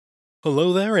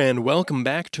Hello there, and welcome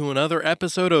back to another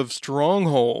episode of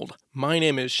Stronghold. My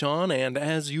name is Sean, and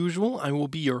as usual, I will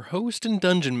be your host and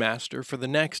dungeon master for the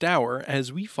next hour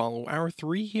as we follow our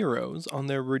three heroes on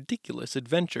their ridiculous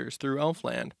adventures through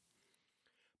Elfland.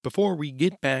 Before we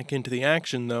get back into the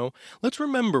action, though, let's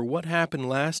remember what happened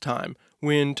last time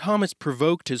when Thomas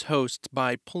provoked his hosts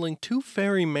by pulling two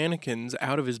fairy mannequins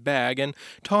out of his bag and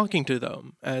talking to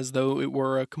them as though it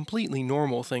were a completely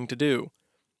normal thing to do.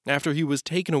 After he was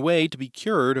taken away to be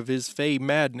cured of his fey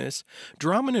madness,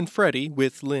 Drummond and Freddy,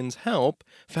 with Lynn's help,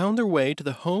 found their way to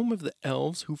the home of the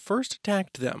elves who first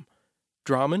attacked them.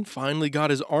 Drummond finally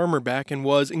got his armor back and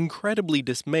was incredibly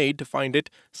dismayed to find it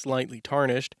slightly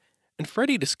tarnished, and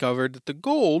Freddy discovered that the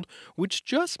gold, which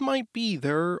just might be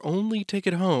their only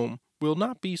ticket home, will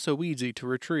not be so easy to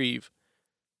retrieve.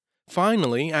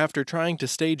 Finally, after trying to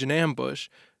stage an ambush,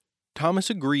 Thomas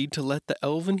agreed to let the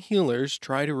elven healers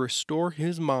try to restore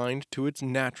his mind to its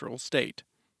natural state.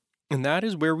 And that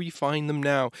is where we find them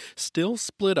now, still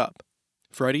split up.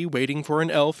 Freddy waiting for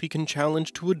an elf he can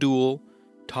challenge to a duel,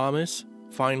 Thomas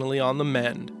finally on the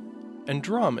mend, and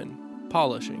Drummond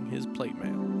polishing his plate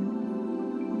mail.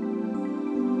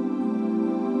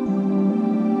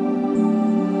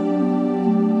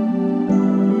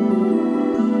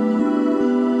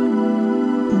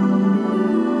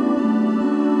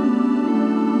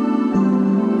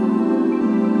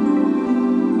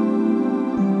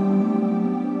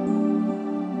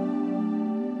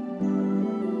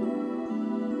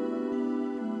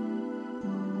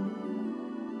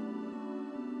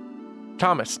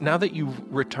 Thomas, now that you've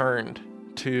returned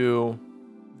to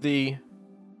the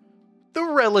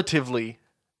relatively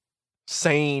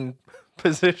sane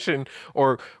position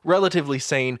or relatively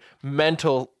sane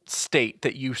mental state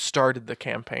that you started the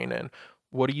campaign in,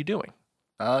 what are you doing?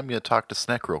 I'm going to talk to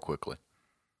Sneck real quickly.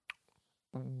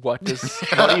 What does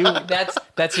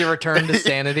That's your return to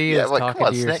sanity. Yeah, is like, talking come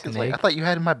on, to your Sneck. It's like, snake. I thought you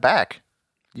had my back.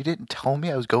 You didn't tell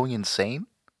me I was going insane?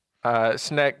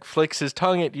 Sneck flicks his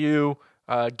tongue at you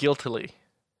guiltily.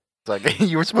 It's like,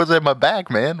 you were supposed to have my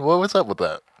back, man. What's up with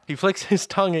that? He flicks his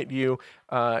tongue at you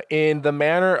in the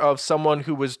manner of someone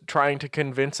who was trying to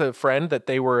convince a friend that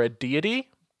they were a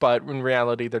deity, but in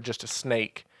reality they're just a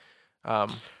snake.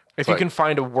 If you can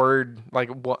find a word, like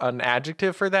an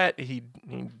adjective for that, he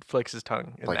flicks his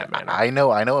tongue in that manner. I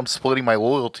know I'm splitting my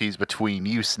loyalties between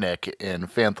you, Sneck, and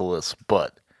Phantalus,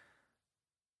 but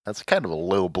that's kind of a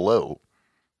low blow.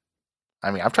 I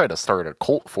mean, I've tried to start a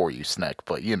cult for you, Sneck,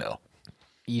 but you know.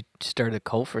 You started a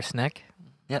cult for Sneck?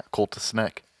 Yeah, cult to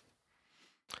Sneck.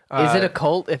 Is it a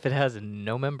cult if it has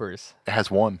no members? It has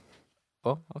one.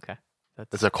 Oh, okay.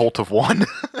 It's a cult of one.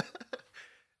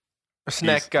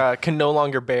 Sneck can no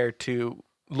longer bear to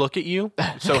look at you.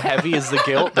 So heavy is the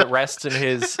guilt that rests in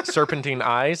his serpentine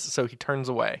eyes, so he turns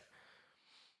away.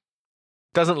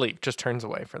 Doesn't leave, just turns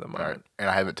away for the moment. All right. And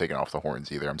I haven't taken off the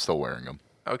horns either. I'm still wearing them.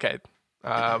 Okay.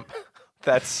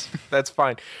 That's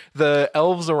fine. The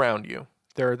elves around you,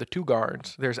 there are the two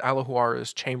guards. There's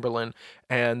Alahuara's Chamberlain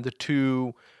and the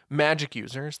two magic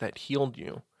users that healed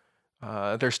you.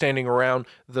 They're standing around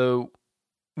the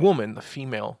woman, the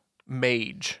female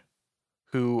mage,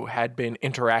 who had been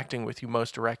interacting with you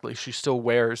most directly. She still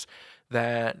wears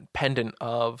that pendant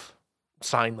of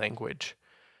sign language.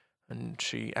 And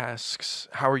she asks,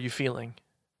 "How are you feeling?"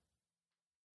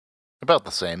 About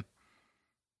the same.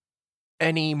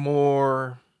 Any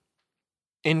more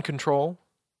in control,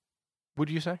 would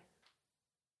you say?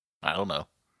 I don't know.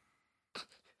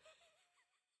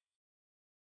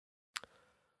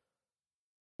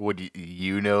 Would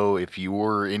you know if you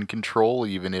were in control,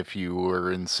 even if you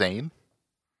were insane?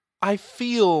 I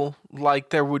feel like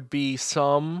there would be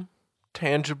some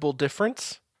tangible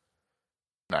difference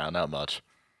No, not much.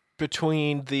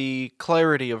 between the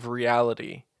clarity of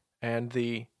reality and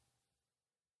the...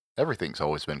 Everything's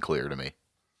always been clear to me.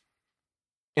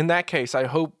 In that case, I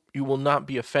hope you will not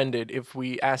be offended if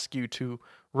we ask you to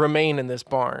remain in this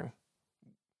barn.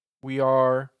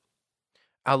 Alahuara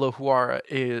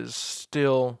is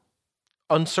still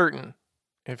uncertain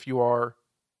if you are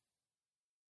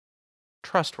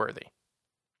trustworthy.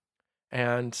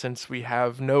 And since we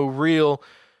have no real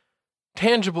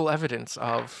tangible evidence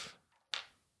of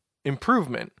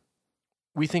improvement,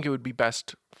 we think it would be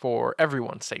best for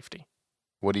everyone's safety.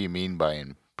 What do you mean by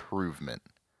improvement?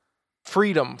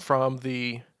 Freedom from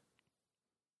the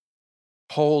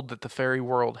hold that the fairy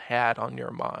world had on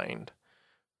your mind.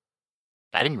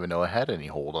 I didn't even know I had any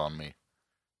hold on me.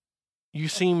 You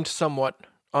seemed somewhat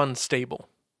unstable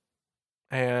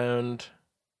and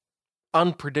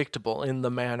unpredictable in the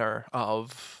manner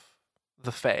of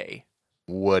the Fae.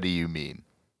 What do you mean?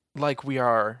 Like we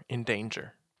are in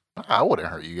danger. I wouldn't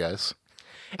hurt you guys.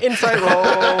 Insight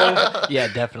roll. Yeah,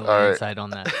 definitely All right. insight on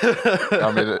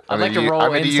that. I'm like to roll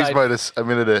I'm gonna use inside- I'm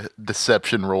gonna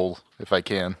deception roll if I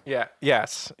can. Yeah.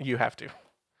 Yes, you have to.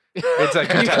 It's a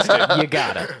contested. You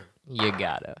gotta. You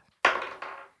gotta.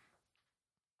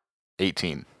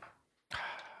 18.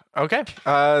 Okay.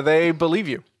 They believe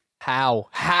you. How?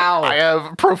 I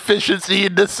have proficiency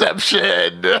in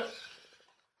deception.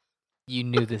 You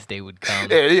knew this day would come.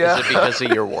 Yeah. Is it because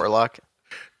of your warlock?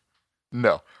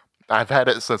 No, I've had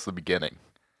it since the beginning.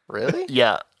 Really?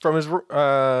 Yeah, From his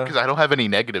because I don't have any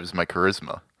negatives in my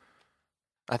charisma.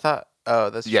 I thought. Oh,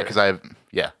 that's Yeah, true. because I have.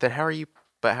 Yeah, Then how are you?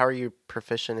 But how are you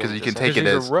proficient? because in you can deception? take it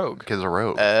Because he's as a rogue. Because a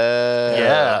rogue.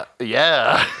 Yeah.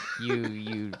 Yeah.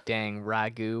 You dang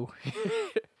ragu.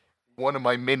 one of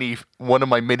my mini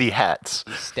hats.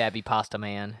 You stabby pasta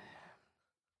man.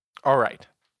 All right.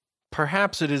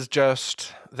 Perhaps it is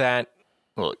just that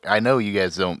Look, I know you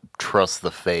guys don't trust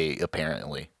the Fae,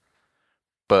 apparently.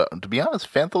 But to be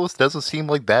honest, Phanthelis doesn't seem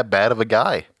like that bad of a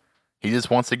guy. He just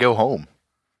wants to go home.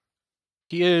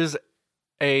 he is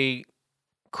a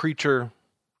creature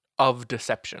of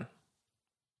deception.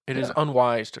 It is Yeah.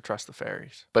 unwise to trust the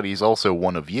fairies. But he's also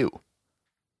one of you.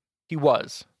 He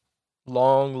was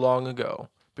long, long ago,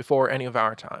 before any of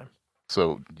our time.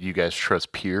 So you guys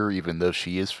trust Pyrrh even though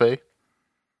she is Fae?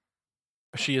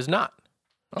 She is not.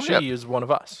 Oh, She yeah. is one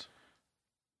of us.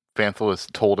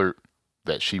 Phanthelis told her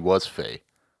that she was Fae.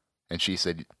 And she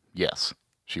said, yes,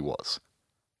 she was.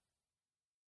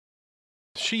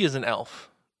 She is an elf.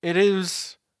 It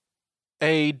is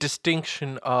a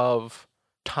distinction of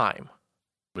time.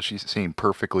 But she seemed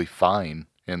perfectly fine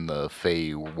in the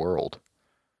Fae world.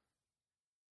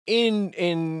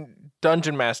 In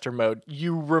Dungeon Master mode,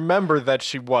 you remember that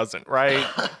she wasn't, right?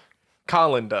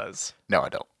 Colin does. No, I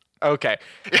don't. Okay.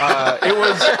 It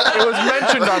was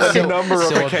mentioned on a number of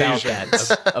so occasions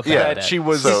about Yeah, that. she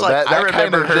was. So like, I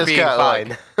remember kinda her just being got,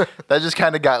 fine. That just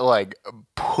kind of got like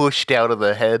pushed out of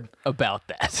the head. about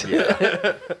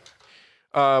that.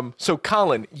 So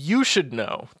Colin, you should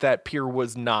know that Pierre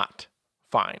was not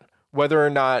fine. Whether or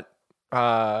not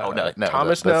no,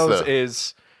 Thomas that's knows the-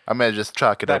 is I'm gonna just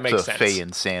chalk it That up to makes sense. Fae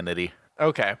insanity.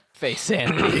 okay. Face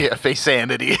sanity. Yeah, Fae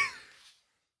sanity.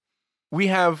 We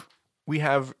have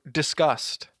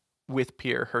discussed with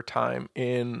Pierre her time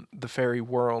in the fairy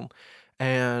world,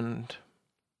 and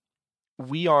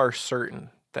we are certain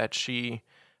that she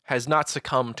has not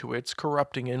succumbed to its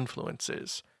corrupting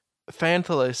influences.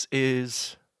 Phanthelis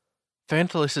is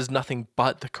nothing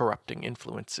but the corrupting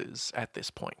influences at this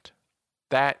point.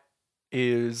 That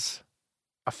is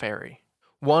a fairy.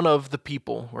 One of the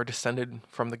people who are descended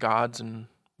from the gods and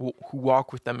who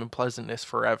walk with them in pleasantness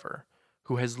forever,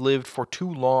 who has lived for too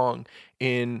long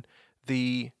in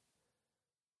the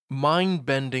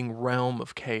mind-bending realm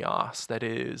of chaos that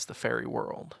is the fairy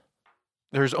world.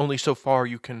 There's only so far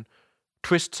you can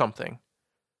twist something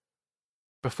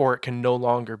before it can no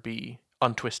longer be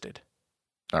untwisted.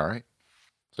 All right.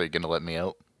 So you're gonna let me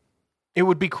out? It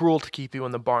would be cruel to keep you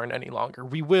in the barn any longer.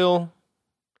 We will,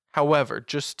 however,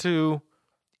 just to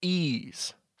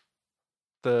ease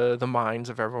the minds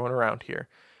of everyone around here,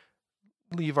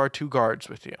 leave our two guards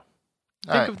with you.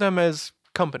 All Think right. of them as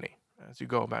company as you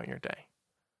go about your day.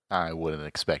 I wouldn't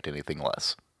expect anything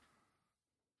less.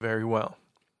 Very well.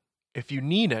 If you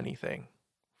need anything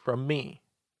from me,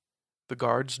 the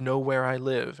guards know where I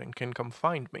live and can come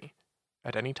find me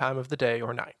at any time of the day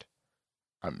or night.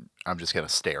 I'm just gonna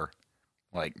stare.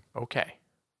 Like, Okay.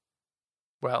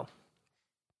 Well,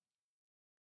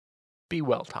 be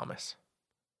well, Thomas.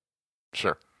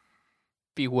 sure.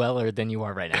 Be weller than you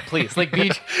are right now. Please. Like,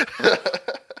 be.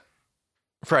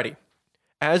 Freddy,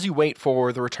 as you wait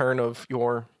for the return of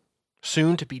your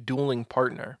soon-to-be dueling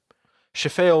partner,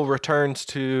 Shafale returns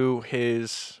to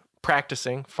his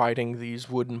practicing, fighting these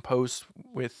wooden posts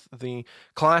with the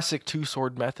classic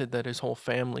two-sword method that his whole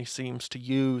family seems to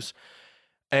use.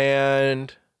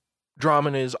 And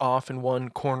Drummond is off in one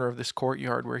corner of this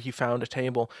courtyard where he found a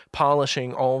table,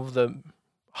 polishing all of the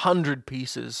 100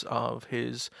 pieces of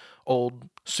his old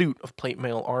suit of plate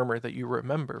mail armor that you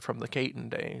remember from the Caton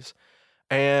days.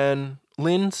 And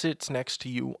Lynn sits next to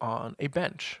you on a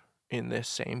bench in this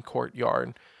same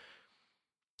courtyard,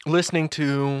 listening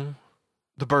to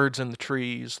the birds in the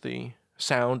trees, the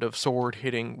sound of sword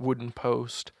hitting wooden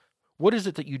post. What is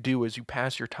it that you do as you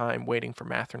pass your time waiting for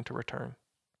Mathern to return?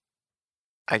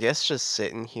 I guess just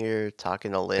sitting here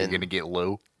talking to Are you Lynn, gonna get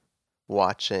low?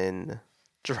 watching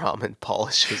Drummond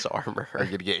polish his armor. Are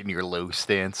you gonna get in your low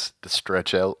stance to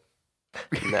stretch out?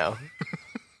 No.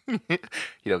 You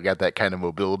don't got that kind of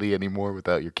mobility anymore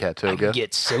without your cat I toga. can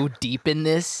get so deep in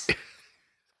this.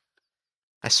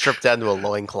 I stripped down to a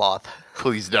loincloth.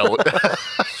 Please don't.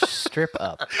 Strip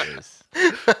up, please.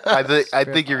 I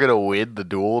think you're gonna win the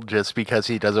duel just because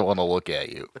he doesn't want to look at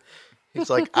you. He's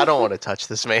like, I don't want to touch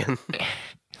this man.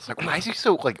 It's like, why is he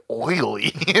so like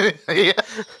oily? Yeah.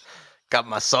 Got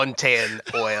my suntan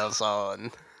oils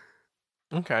on.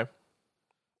 Okay.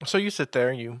 So you sit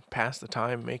there, you pass the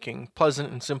time making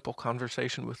pleasant and simple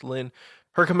conversation with Lynn.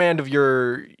 Her command of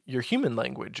your human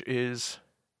language is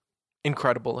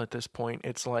incredible at this point.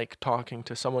 It's like talking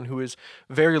to someone who is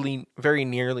very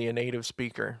nearly a native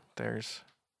speaker. There's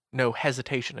no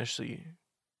hesitation as she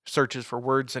searches for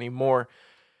words anymore.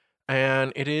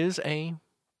 And it is a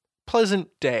pleasant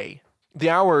day. The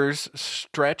hours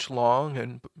stretch long,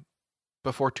 and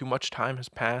before too much time has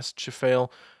passed, Shafail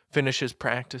finishes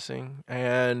practicing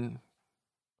and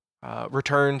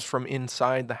returns from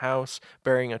inside the house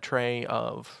bearing a tray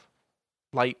of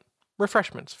light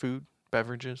refreshments, food,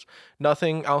 beverages.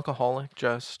 Nothing alcoholic,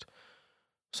 just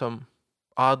some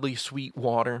oddly sweet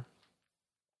water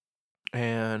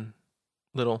and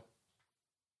little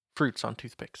fruits on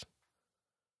toothpicks.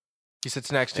 He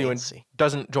sits next to you and Fancy.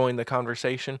 doesn't join the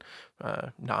conversation,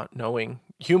 not knowing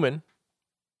human,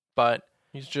 but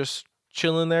he's just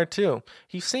chilling there too.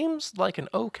 He seems like an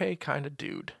okay kind of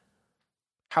dude.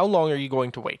 How long are you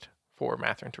going to wait for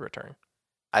Mathrin to return?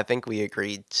 I think we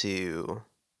agreed to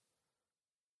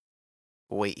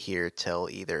wait here till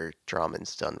either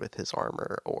Drummond's done with his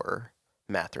armor or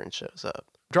Mathrin shows up.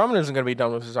 Drummond isn't going to be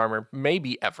done with his armor,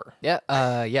 maybe ever.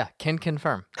 Yeah, can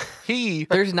confirm. He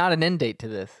There's not an end date to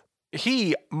this.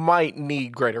 might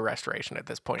need greater restoration at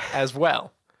this point as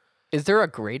well. Is there a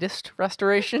greatest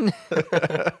restoration?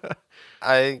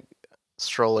 I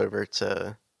stroll over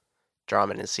to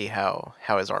Drummond and see how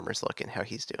his armor's looking, how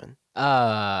he's doing.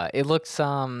 It looks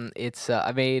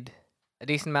I made a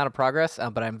decent amount of progress,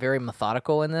 but I'm very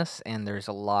methodical in this, and there's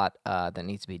a lot that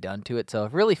needs to be done to it. So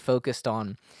I've really focused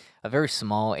on a very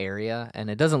small area, and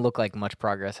it doesn't look like much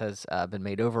progress has been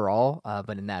made overall.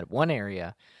 But in that one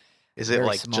area, Is it very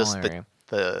like small just area.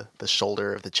 the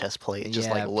shoulder of the chest plate? It just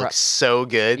Yeah, like looks so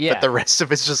good, Yeah. but the rest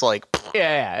of it's just like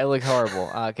Yeah, it looks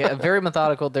horrible. Very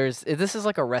methodical. This is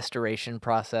like a restoration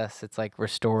process. It's like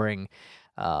restoring,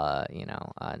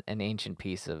 an ancient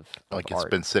piece of Like it's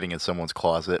art. been sitting in someone's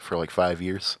closet for like 5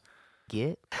 years.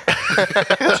 Get?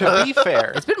 To be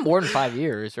fair, It's been more than 5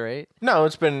 years, right? no,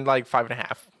 it's been like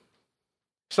 5.5.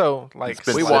 So, like, It's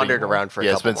been we sitting- wandered around for a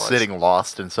Yeah, it's couple been months. sitting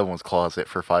lost in someone's closet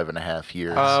for 5.5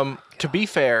 years. To be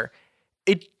fair,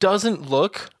 it doesn't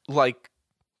look like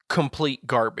complete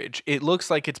garbage. It looks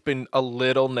like it's been a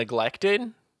little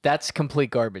neglected. That's complete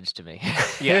garbage to me.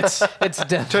 Yes. it's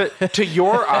definitely to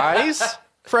your eyes,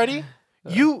 Freddie,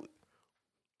 you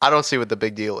I don't see what the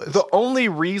big deal is. the only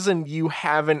reason you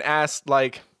haven't asked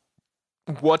like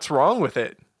what's wrong with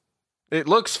it, it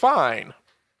looks fine,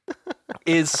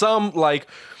 is some like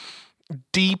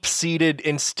deep-seated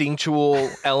instinctual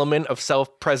element of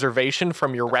self-preservation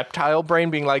from your reptile brain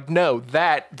being like, no,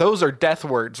 those are death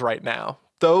words right now.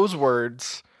 Those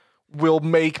words will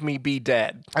make me be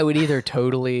dead. I would either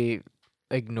totally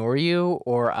ignore you,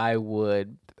 or I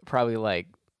would probably like,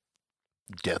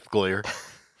 Death glare.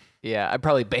 I'd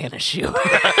probably banish you.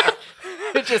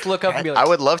 Just look up and be like, I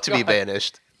would love to be God.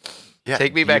 banished. Yeah,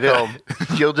 Take me back home.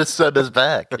 You'll just send us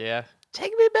back. yeah.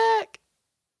 Take me back.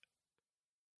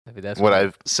 Maybe that's What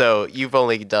I've So you've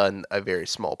only done a very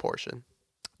small portion.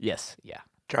 Yes, yeah.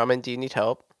 Drummond, do you need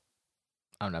help?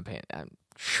 I'm not paying.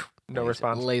 No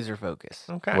response. Laser focus.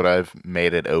 Okay. Would I've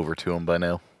made it over to him by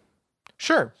now?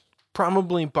 Sure.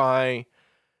 Probably by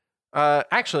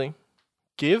actually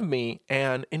give me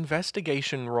an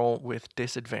investigation roll with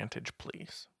disadvantage,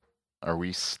 please. Are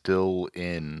we still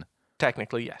in?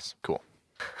 Technically, yes.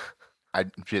 I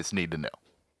just need to know.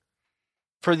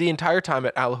 For the entire time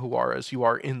at Alahuaras, you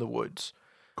are in the woods.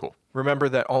 Cool. Remember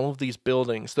that all of these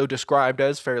buildings, though described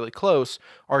as fairly close,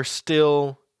 are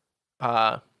still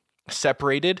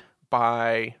separated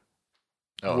by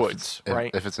woods, if,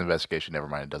 right? If it's investigation, never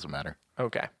mind. It doesn't matter.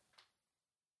 Okay. I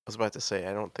was about to say,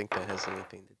 I don't think that has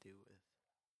anything to do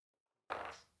with.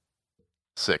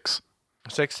 6.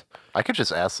 6. I could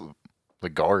just ask the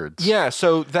guards. Yeah,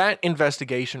 so that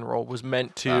investigation roll was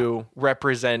meant to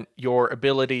represent your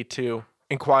ability to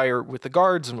inquire with the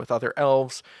guards and with other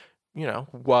elves,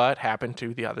 what happened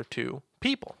to the other two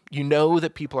people. You know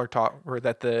that people are or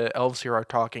that the elves here are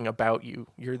talking about you.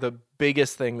 You're the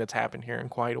biggest thing that's happened here in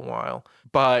quite a while.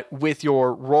 But with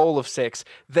your roll of 6,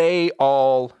 they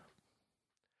all,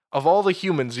 of all the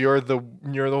humans, you're the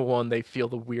one they feel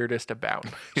the weirdest about.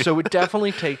 So it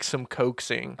definitely takes some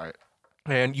coaxing. All right.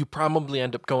 And you probably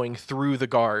end up going through the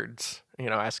guards,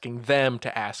 asking them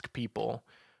to ask people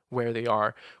where they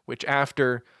are, which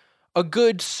after a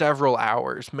good several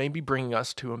hours, maybe bringing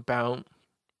us to about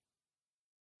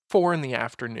 4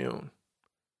 p.m,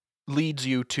 leads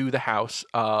you to the house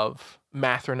of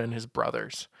Mathrin and his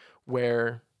brothers,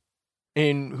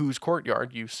 in whose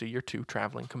courtyard you see your 2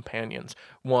 traveling companions,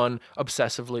 one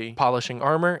obsessively polishing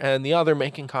armor and the other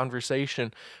making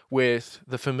conversation with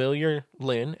the familiar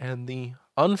Lynn and the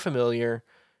unfamiliar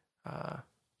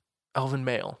elven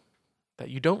male that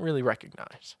you don't really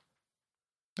recognize.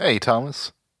 Hey,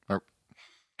 Thomas.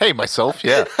 Hey, myself,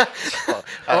 yeah.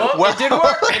 It did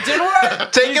work. It did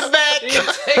work. Take it back.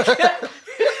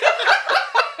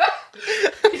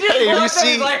 You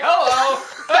see- He's like, hello.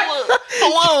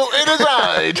 Hello, it is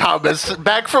I, Thomas,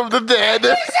 back from the dead.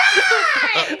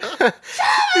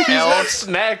 Elf's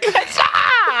neck. It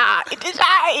is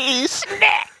I,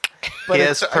 Snack. He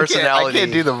has personality. I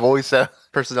can't do the voice out.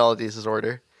 Personality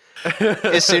disorder.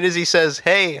 As soon as he says,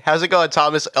 "Hey, how's it going,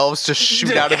 Thomas?" Elves just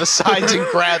shoot out of the sides and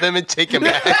grab him and take him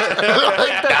back.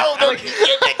 No, you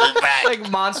can't take me back. Like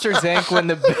Monsters Inc. when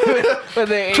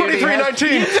they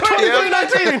 2319.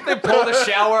 2319. They pull the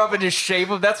shower up and just shave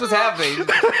them. That's what's happening.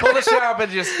 Pull the shower up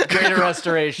and just greater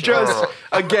restoration. Just,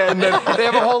 again, they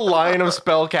have a whole line of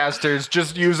spellcasters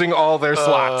just using all their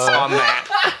slots on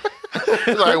that.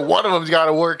 Like, one of them's got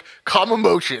to work. Calm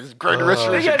emotions. Greater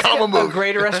restoration. Calm a emotions.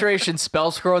 greater restoration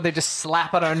spell scroll. They just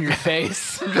slap it on your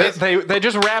face. They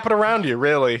just wrap it around you,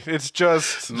 really. It's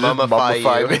just... Mummify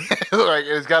you. me. Like,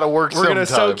 it's got to work We're going to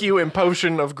sometime. soak you in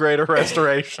potion of greater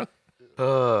restoration.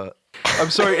 I'm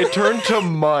sorry, it turned to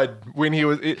mud when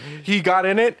he got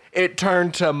in it. It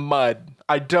turned to mud.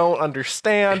 I don't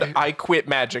understand. I quit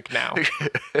magic now.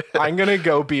 I'm going to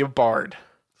go be a bard.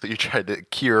 So you tried to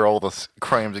cure all the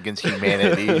crimes against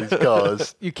humanity's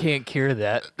cause. You can't cure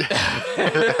that.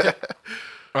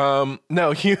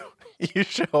 No, you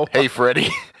show. Hey, Freddy.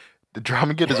 Did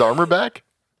Drummond get his armor back?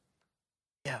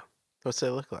 What's it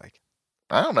look like?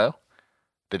 I don't know.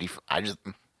 Did he? I just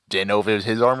didn't know if it was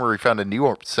his armor or he found a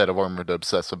new set of armor to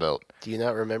obsess about. Do you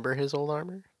not remember his old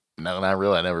armor? No, not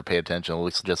really. I never pay attention. It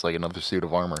looks just like another suit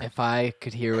of armor. If I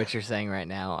could hear what you're saying right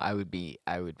now, I would be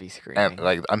screaming. And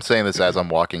like I'm saying this as I'm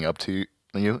walking up to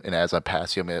you, and as I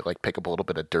pass you, I'm gonna like pick up a little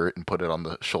bit of dirt and put it on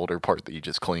the shoulder part that you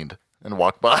just cleaned, and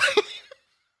walk by.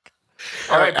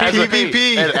 All right,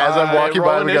 PvP. And as I'm walking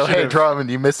by, we go, "Hey, Drummond,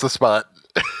 you missed the spot."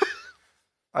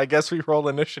 I guess we roll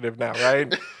initiative now,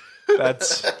 right?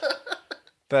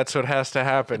 That's what has to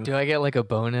happen. Do I get like a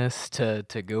bonus to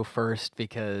go first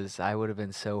because I would have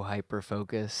been so hyper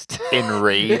focused?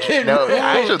 Enraged? No,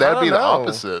 actually, that'd be the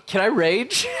opposite. Can I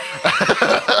rage?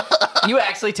 You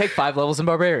actually take 5 levels in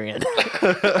barbarian.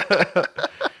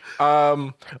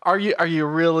 Are you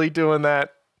really doing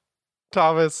that,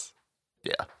 Thomas?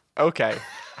 Yeah. Okay.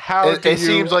 How It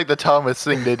seems like the Thomas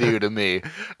thing to do to me.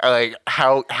 Like,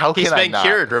 how He's can I been not?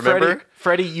 cured, remember?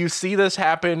 Freddie, you see this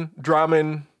happen,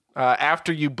 Drummond.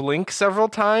 After you blink several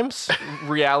times,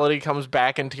 reality comes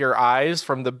back into your eyes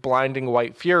from the blinding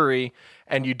white fury,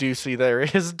 and you do see there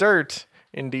is dirt,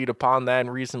 indeed, upon that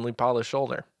recently polished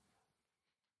shoulder.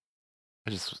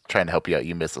 I'm just trying to help you out.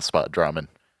 You missed the spot, Drummond.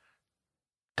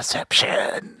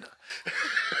 Deception.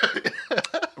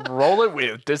 Roll it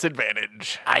with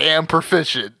disadvantage. I am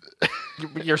proficient.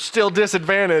 You're still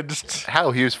disadvantaged.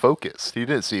 How? He was focused. He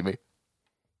didn't see me.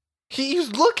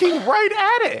 He's looking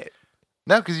right at it.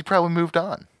 No, because he probably moved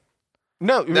on.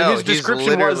 No, No, his he's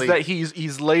description was literally- that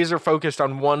he's laser focused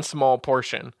on one small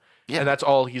portion, Yeah. and that's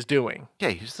all he's doing. Yeah,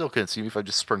 you still couldn't see me if I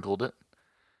just sprinkled it.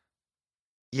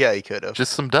 Yeah, he could have.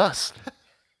 Just some dust.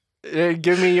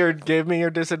 Give me your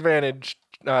disadvantage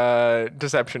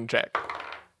deception check.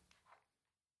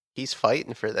 He's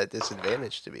fighting for that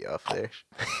disadvantage to be off there.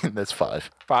 That's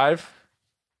 5. 5.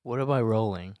 What am I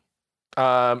rolling?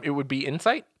 It would be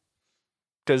insight.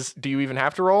 Do you even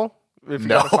have to roll? If you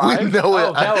No, got a 5? no.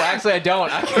 Oh, no, actually I don't.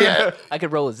 Yeah. I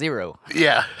could roll a 0.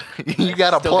 Yeah, you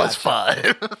got a Still plus got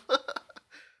 5.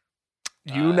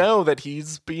 You know that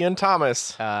he's being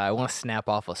Thomas. I want to snap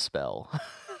off a spell.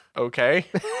 Okay.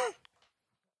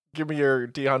 Give me your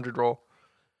D100 roll.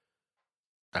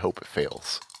 I hope it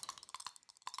fails.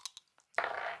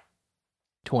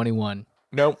 21.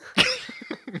 Nope.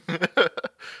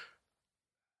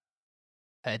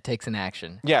 It takes an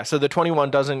action. Yeah, so the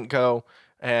 21 doesn't go,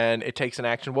 and it takes an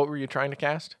action. What were you trying to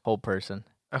cast? Whole person.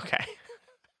 Okay.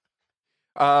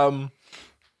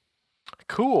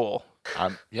 Cool.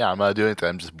 I'm not doing anything.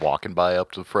 I'm just walking by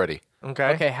up to Freddy. Okay.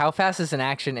 Okay, how fast is an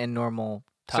action in normal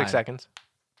time? 6 seconds.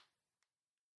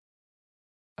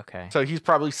 Okay, So he's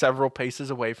probably several paces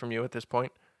away from you at this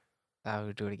point. I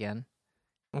would do it again.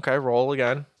 Okay, roll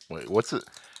again. Wait, what's it?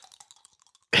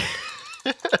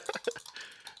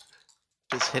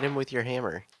 hit him with your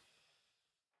hammer.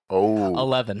 Oh.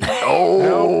 11.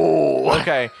 Oh.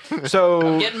 Okay,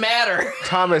 so Getting madder.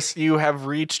 Thomas, you have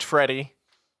reached Freddy.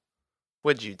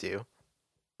 What'd you do?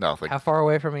 Nothing. How far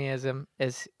away from me is him?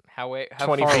 How 20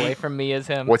 far feet. away from me is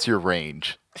him? What's your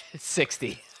range?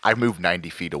 60. I moved 90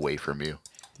 feet away from you.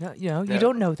 No, you Yeah.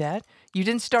 don't know that. You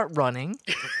didn't start running.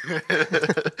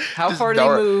 How Just far did he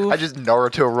move? I just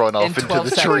Naruto run off into 12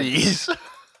 the seconds. trees.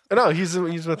 No, he's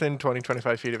within 20,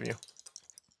 25 feet of you.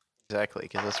 Exactly,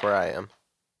 because that's where I am.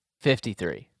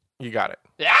 53. You got it.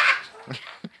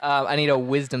 I need a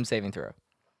wisdom saving throw.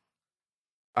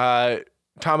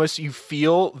 Thomas, you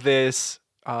feel this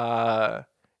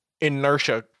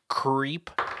inertia creep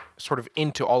sort of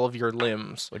into all of your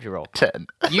limbs. What'd you roll? 10.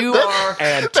 You are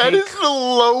And That is the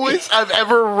lowest I've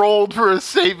ever rolled for a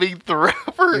saving throw.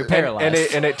 You're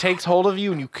paralyzed. and it takes hold of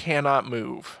you and you cannot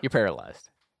move. You're paralyzed.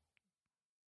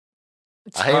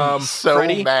 I am so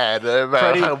Freddy- mad about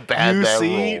Freddie, how bad you that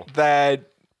see roll.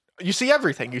 that you see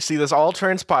everything. You see this all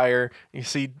transpire. You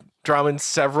see Drummond's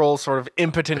several sort of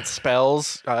impotent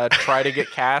spells try to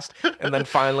get cast, and then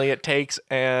finally it takes,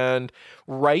 and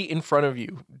right in front of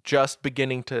you, just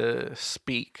beginning to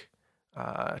speak,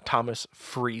 Thomas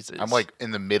freezes. I'm like in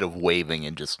the mid of waving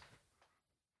and just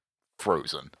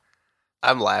frozen.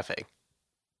 I'm laughing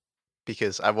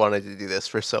because I've wanted to do this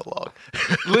for so long.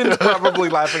 Lynn's probably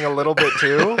laughing a little bit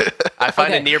too. I find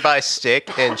Okay. a nearby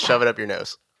stick and shove it up your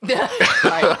nose.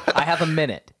 I have a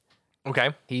minute.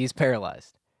 Okay. He's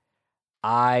paralyzed.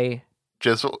 I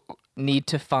Just need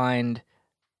to find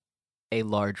a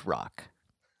large rock.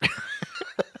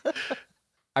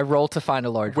 I roll to find a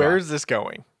large Where rock. is this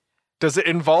going? Does it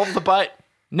involve the butt?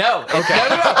 No. Okay.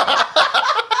 No.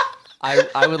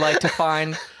 I would like to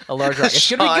find a large rock. It's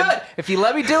gonna be Sean. good. If you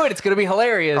let me do it, it's gonna be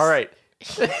hilarious. All right.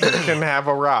 You can have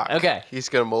a rock. Okay. He's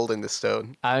gonna mold in the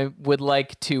stone. I would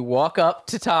like to walk up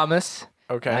to Thomas.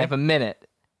 Okay. I have a minute.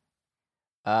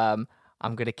 I'm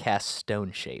gonna cast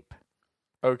Stone Shape,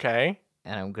 Okay.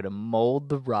 and I'm gonna mold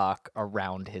the rock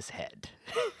around his head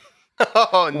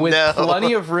Oh with no!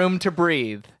 plenty of room to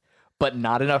breathe, but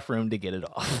not enough room to get it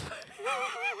off.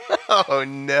 Oh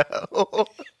no!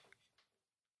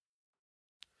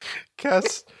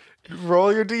 Cass,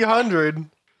 roll your D100.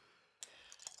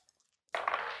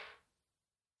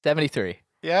 73.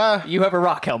 Yeah. You have a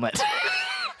rock helmet.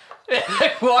 And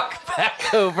I walk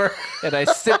back over and I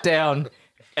sit down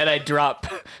and I drop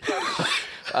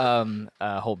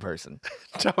hold person.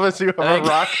 Thomas, you have a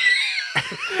rock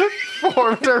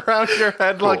formed around your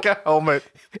head like a helmet.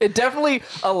 It definitely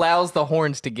allows the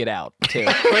horns to get out too.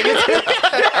 Like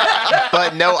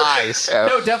But no eyes.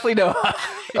 no, definitely no.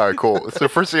 all right, cool. So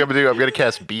first thing I'm gonna do, I'm gonna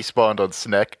cast Beast Bond on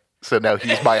Sneck. So now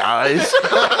he's my eyes.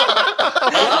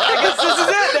 I guess this is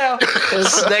it now.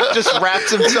 Snake just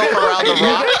wraps himself around the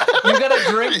rock. You gotta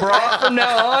drink broth from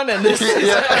now on, and this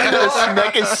is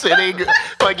Sneck is sitting,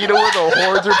 like, you know where the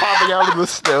horns are popping out of the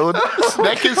stone?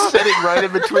 Sneck is sitting right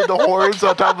in between the horns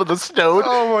on top of the stone,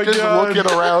 Oh my just God.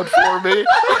 looking around for me.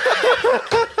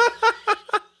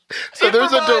 So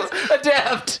there's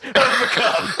adapt,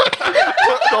 overcome.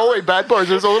 the only bad part is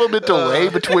there's a little bit delay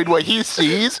between what he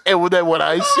sees and then what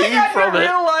I see from it.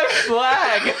 Real life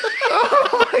flag.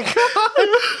 Oh my god!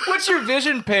 What's your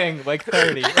vision ping? Like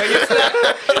 30. Like it's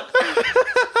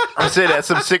that. I'm sitting at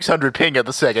some 600 ping at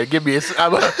the second. Give me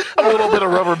I'm a little bit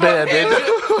of rubber band, baby.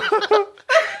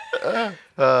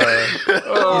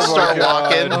 You start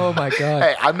walking. Oh my god!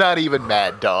 Hey, I'm not even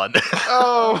mad, Don.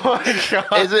 Oh my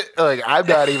god. Is it like I'm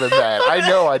not even mad? I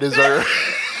know I deserve.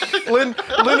 Lynn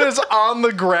is on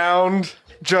the ground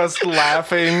just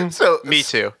laughing. So Me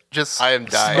too. Just I am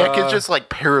dying. Sneck is just like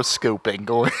periscoping,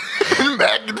 going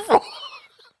back and forth.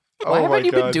 Why Oh my haven't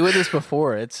you been God. doing this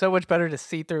before? It's so much better to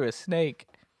see through a snake.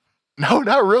 No,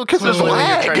 not real, because there's When you're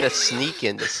lag. trying to sneak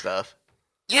into stuff.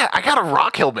 Yeah, I got a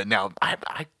rock helmet now.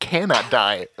 I cannot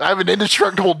die. I have an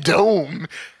indestructible dome.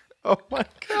 Oh my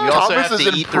god. You also Thomas have to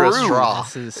is eat through a improved. straw.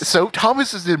 This is So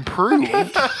Thomas is improved.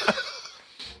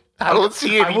 I don't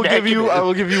see any I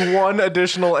will give you one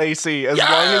additional AC as long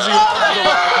as you hold the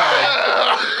rock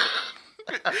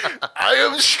high. I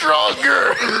am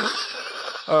stronger.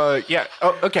 Yeah.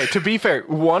 Oh, okay. To be fair,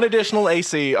 one additional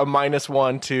AC, a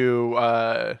 -1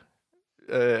 to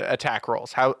attack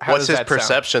rolls. How What's does his that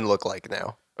perception look like now?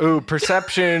 sound? Ooh,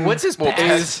 perception. What's his is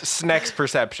pass? Sneck's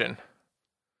perception?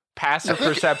 Passive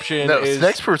perception No, is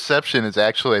Sneck's perception is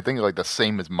actually, I think, like the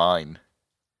same as mine.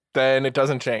 then it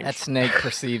doesn't change. that snake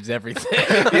perceives everything.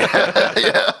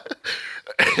 Yeah.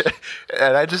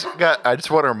 And I just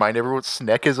want to remind everyone,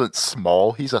 Sneck isn't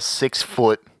small. He's a 6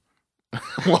 foot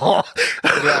long.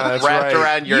 Yeah, that's Wrapped right.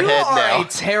 around your you head are now. a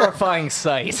terrifying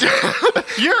sight.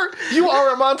 You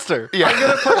are a monster. Yeah.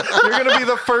 You're gonna be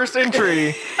the first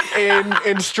entry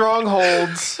in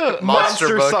Stronghold's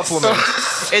monster books. supplement.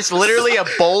 It's literally a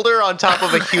boulder on top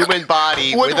of a human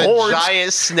body With with horns. a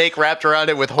giant snake wrapped around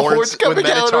it with horns, Horns coming with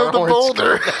out Minotaur of the horns.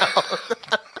 boulder.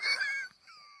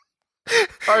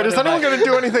 All right, is anyone gonna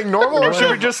do anything normal, or should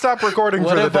we just stop recording for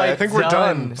what the have day? I I think we're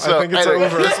done. done? So, I think it's anyway,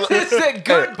 over. This is a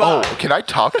goodbye. Oh, can I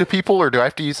talk to people, or do I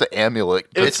have to use the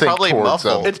amulet? to It's think probably towards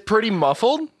muffled. them? It's pretty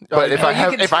muffled. But if you I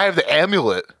have can- if I have the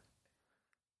amulet,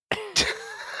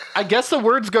 I guess the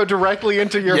words go directly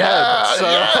into your yeah, head. So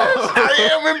yes, I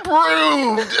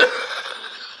am improved.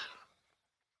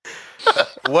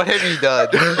 What have you done?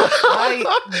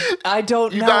 I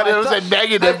don't You know. thought I it was a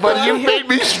negative, but you made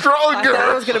me I stronger. thought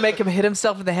I was gonna make him hit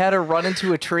himself in the head or run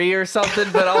into a tree or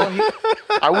something, but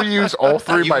I will use all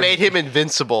three of You my. made him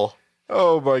invincible.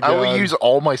 oh my god. I will use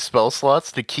all my spell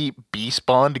slots to keep Beast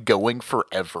Bond going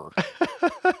forever.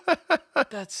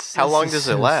 That's How long does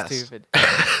it last? Stupid.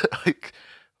 Like,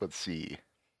 let's see.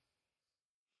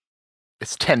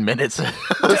 It's 10 minutes.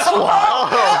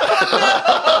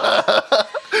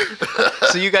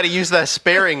 So you got to use that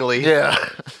sparingly. Yeah.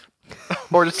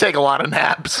 Or just take a lot of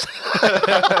naps.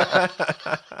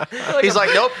 He's like,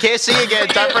 nope, can't see you again.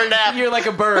 Time for a nap. You're like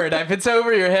a bird. If it's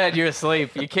over your head, you're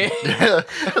asleep. You can't.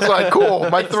 It's like, cool.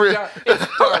 My It's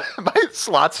dark. my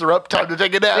slots are up. Time to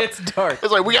take a nap. It's dark.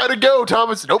 It's like, we gotta go,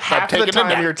 Thomas. Nope, I'm half the taking a time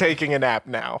nap. you're taking a nap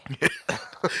now.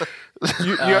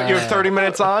 You have 30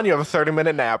 minutes on. You have a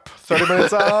 30-minute nap. 30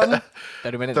 minutes on.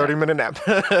 30 minutes. 30-minute nap.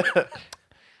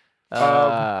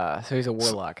 So he's a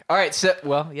warlock. All right. So,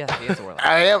 well, yeah, he is a warlock.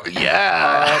 I am,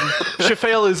 yeah.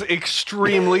 Shafail is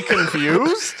extremely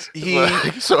confused.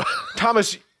 So,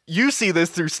 Thomas, you see this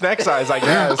through Sneck's eyes, I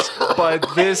guess, but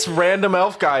this random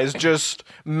elf guy is just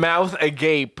mouth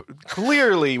agape,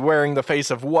 clearly wearing the face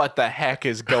of what the heck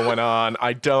is going on.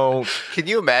 I don't. Can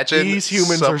you imagine These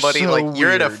humans are somebody so like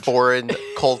you're in a weird. foreign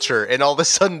culture and all of a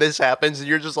sudden this happens and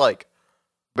you're just like,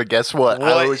 but guess what?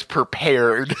 I What? was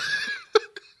prepared.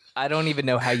 I don't even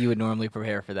know how you would normally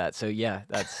prepare for that. So yeah,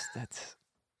 that's.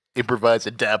 Improvise,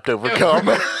 adapt, overcome.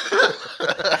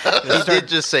 he did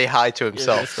just say hi to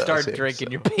himself. though, Start so-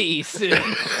 drinking your piece.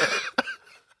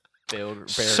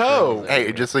 So-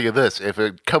 Hey, just think of this. If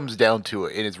it comes down to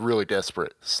it and it's really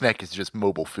desperate, Sneck is just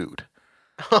mobile food.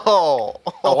 Oh,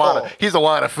 He's a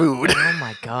lot of food. Oh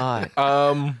my god.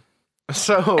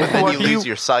 So and what you lose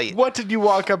your sight. what did you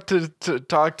walk up to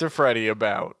talk to Freddy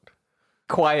about?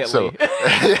 Quietly. So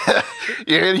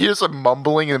you're gonna hear some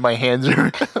mumbling and my hands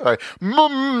are like,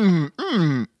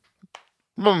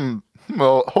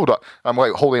 well, hold on. I'm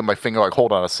like holding my finger like,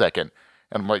 hold on a second.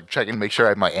 And I'm like checking to make sure I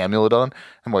have my amulet on.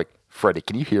 I'm like, Freddy,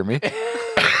 can you hear me?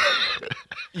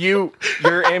 Your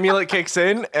amulet kicks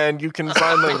in and you can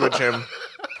sign language him.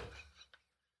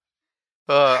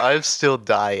 I'm still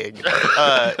dying.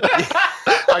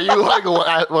 Are you like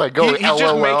going He's just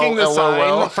LOL, making the LOL?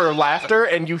 sign for laughter,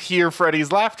 and you hear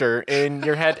Freddy's laughter in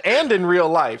your head and in real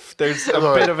life. There's a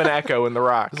bit of an echo in the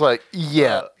rock. It's like,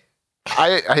 yeah.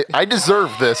 I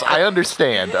deserve this. I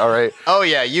understand, all right? Oh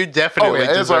yeah, you definitely It's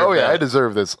deserve like, oh yeah, that. I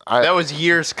deserve this. That was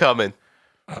years coming.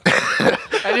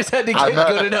 I just had to I'm get not-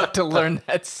 good enough to learn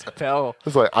that spell.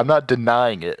 It's like, I'm not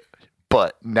denying it,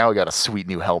 but now I got a sweet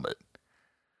new helmet.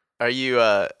 Are you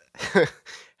how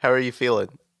are you feeling?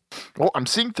 Well, I'm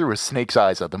seeing through a snake's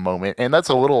eyes at the moment, and that's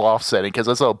a little offsetting because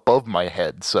that's above my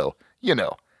head. So, you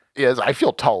know, yes, I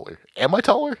feel taller. Am I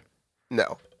taller?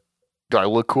 No. Do I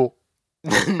look cool?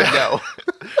 No.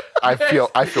 I feel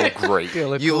great.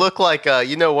 You look like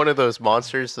you know one of those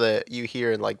monsters that you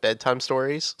hear in like bedtime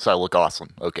stories? So I look awesome.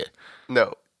 Okay,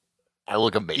 No. I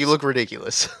look amazing. You look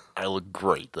ridiculous. I look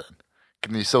great then.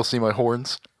 Can you still see my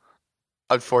horns?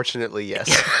 Unfortunately, yes.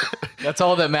 That's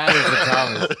all that matters to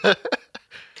Thomas.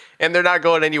 And they're not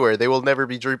going anywhere. They will never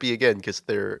be droopy again because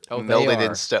they're melded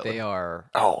in stone. They are.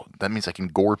 Oh, that means I can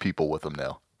gore people with them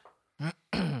now.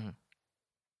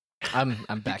 I'm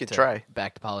back could to try.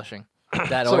 back to polishing.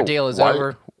 That So, ordeal is why-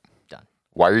 over.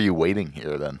 Why are you waiting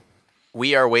here then?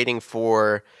 We are waiting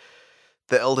for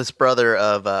the eldest brother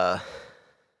of the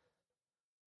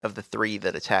three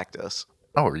that attacked us.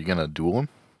 Oh, are you gonna duel him?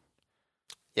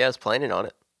 Yeah, I was planning on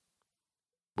it.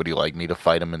 Would you like me to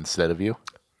fight him instead of you?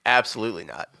 Absolutely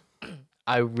not.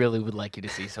 I really would like you to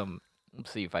see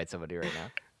you fight somebody right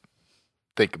now.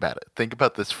 Think about it. Think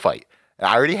about this fight.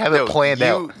 I already have it planned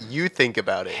out. You think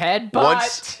about it.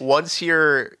 Headbutt. Once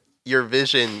your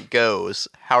vision goes,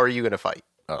 how are you going to fight?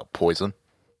 Poison.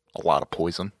 A lot of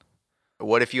poison.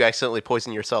 What if you accidentally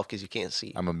poison yourself because you can't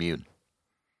see? I'm immune.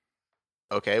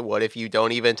 Okay, what if you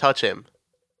don't even touch him?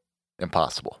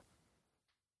 Impossible.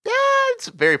 Yeah, it's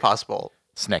very possible.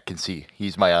 Snek can see.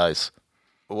 Use my eyes.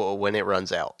 Well, when it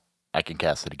runs out. I can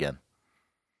cast it again.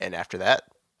 And after that.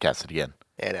 Cast it again.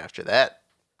 And after that.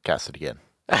 Cast it again.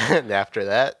 And after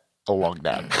that. A long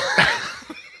nap.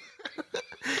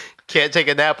 Can't take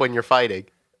a nap when you're fighting.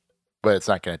 But it's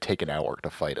not going to take an hour to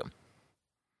fight him.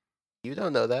 You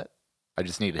don't know that. I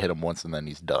just need to hit him once and then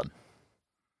he's done.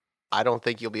 I don't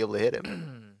think you'll be able to hit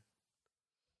him.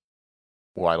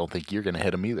 Well, I don't think you're going to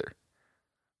hit him either.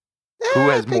 Who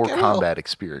has more combat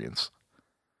experience?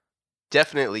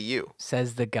 Definitely you.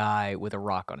 Says the guy with a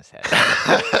rock on his head.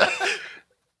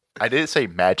 I didn't say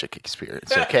magic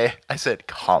experience, okay? I said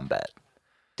combat.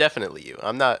 Definitely you.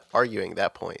 I'm not arguing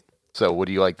that point. So, what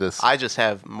do you like this? I just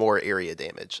have more area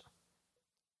damage.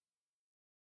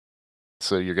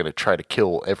 So, you're going to try to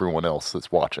kill everyone else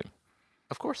that's watching.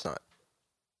 Of course not.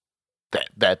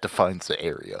 That defines the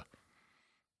area.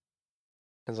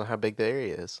 Depends on how big the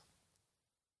area is.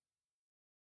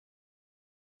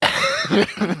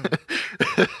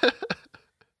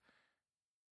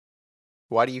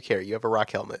 Why do you care? You have a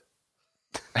rock helmet.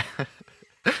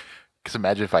 Because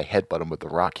imagine if I headbutt him with the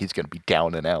rock, he's going to be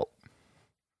down and out.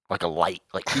 Like a light.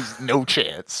 Like, he's no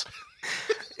chance.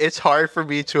 It's hard for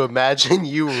me to imagine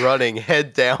you running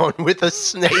head down with a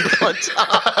snake on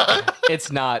top.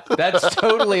 It's not. That's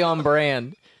totally on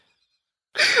brand.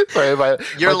 Sorry,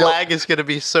 Your lag is going to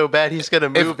be so bad he's going to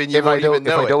move and you won't even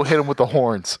know If I it. don't hit him with the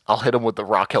horns, I'll hit him with the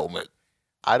rock helmet.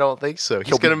 I don't think so. He's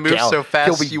He'll going to be move down. so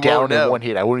fast He'll be you down won't in know. one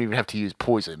hit. I won't even have to use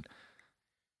poison.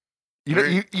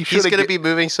 You He's should going to be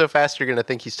moving so fast you're going to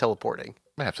think he's teleporting.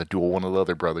 I have to duel one of the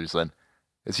other brothers then.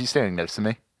 Is he standing next to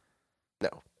me?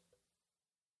 No.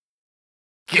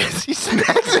 Yes, he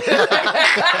smacks it.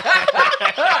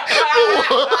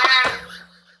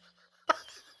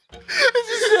 Is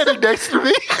he standing next to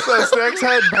me? So Snek's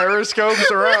head periscopes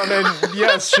around, and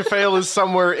yes, Shafale is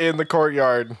somewhere in the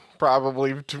courtyard,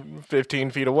 probably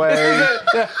 15 feet away.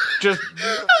 Just,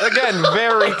 again,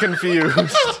 very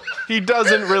confused. He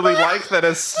doesn't really like that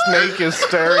a snake is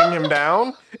staring him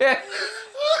down.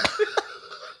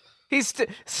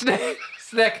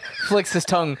 Snake flicks his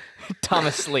tongue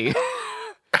Thomas Lee.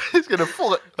 He's going to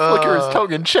flicker his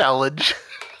tongue and challenge.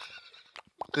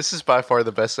 This is by far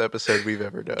the best episode we've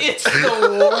ever done. It's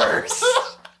the worst.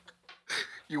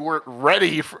 You weren't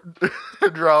ready,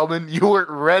 Drawman. You weren't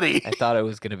ready. I thought it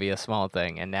was going to be a small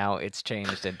thing, and now it's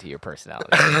changed into your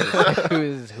personality.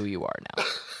 Who you are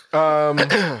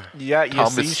now. Yeah, you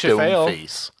Thomas see Shafale.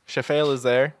 Stoneface. Shafale is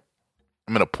there.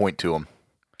 I'm going to point to him.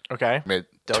 Okay. I'm going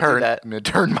Don't do that. to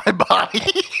turn my body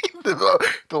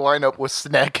to line up with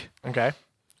Snek, Okay.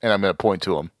 and I'm going to point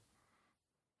to him.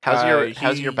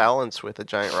 How's your balance with a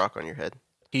giant rock on your head?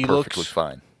 He Perfectly looks.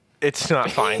 fine. It's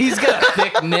not fine. He's got a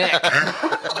thick neck.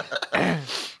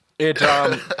 Yeah, His head's,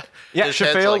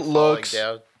 Shafale like, falling looks.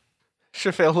 down.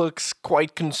 Shafale looks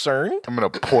quite concerned. I'm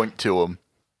going to point to him.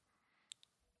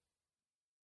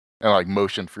 And like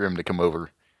motion for him to come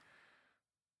over.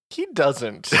 He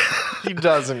doesn't. He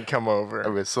doesn't come over. I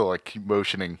was still like keep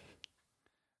motioning.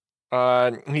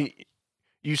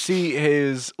 You see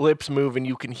his lips move, and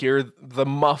you can hear the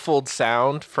muffled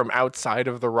sound from outside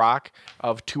of the rock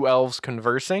of two elves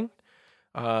conversing.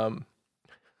 I'm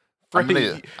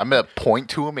Freddie, gonna point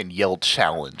to him and yell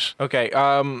challenge. okay.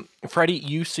 Freddie,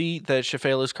 you see that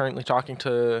Shafale is currently talking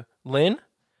to Lynn.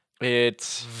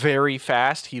 It's very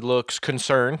fast. He looks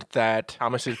concerned that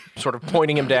Thomas is sort of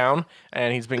pointing him down,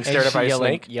 and he's being stared at by a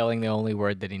snake. Yelling the only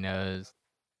word that he knows.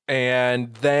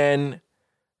 And then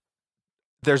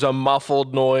there's a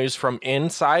muffled noise from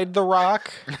inside the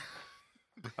rock.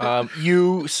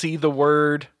 You see the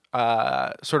word,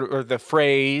 or the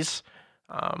phrase,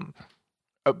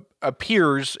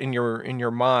 appears in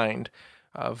your mind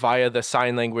via the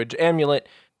sign language amulet.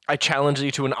 I challenge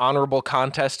thee to an honorable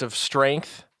contest of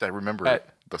strength. I remember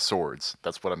the swords.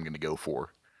 That's what I'm gonna go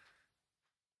for.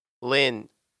 Lynn,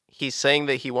 he's saying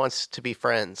that he wants to be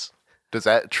friends. Does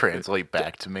that translate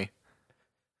back to me?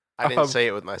 I didn't say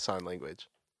it with my sign language.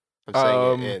 I'm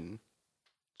saying it in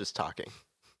just talking.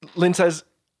 Lynn says,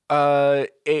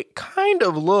 it kind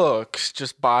of looks,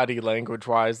 just body language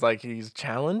wise, like he's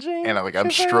challenging. And I'm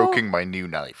Shafale. stroking my new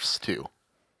knives too.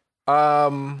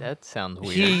 That sounds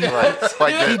weird. He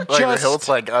It's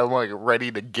like I'm like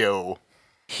ready to go.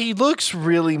 he looks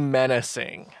really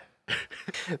menacing.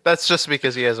 That's just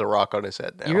because he has a rock on his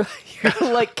head now.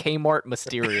 You're like Kmart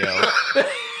Mysterio.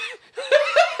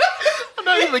 I'm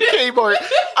not even Kmart.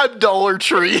 I'm Dollar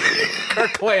Tree.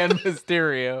 Kirkland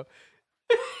Mysterio.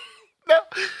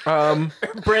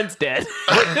 Brent's dead.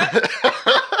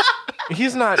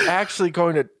 He's not actually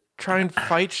going to try and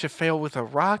fight Shafale with a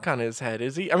rock on his head,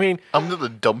 is he? I mean, I'm the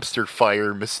dumpster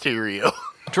fire Mysterio.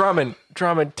 Drummond,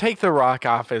 take the rock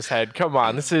off his head. Come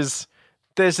on, this is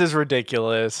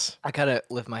ridiculous. I gotta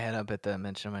lift my head up at the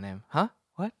mention of my name. Huh?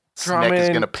 What? Snick is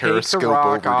gonna take the periscope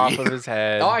rock over off to of you. his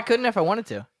head. Oh, I couldn't if I wanted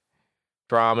to.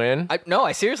 Drummond.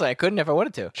 I seriously, I couldn't if I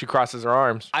wanted to. She crosses her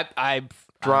arms.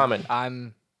 Drummond.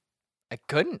 I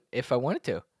couldn't if I wanted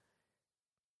to.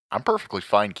 I'm perfectly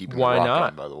fine keeping Why the rock not?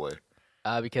 on, by the way.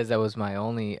 Because that was my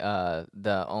only,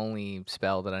 the only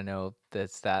spell that I know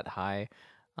that's that high,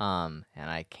 and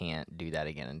I can't do that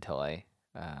again until I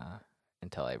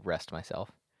rest myself.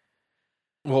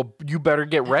 Well, you better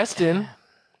get resting.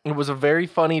 It was a very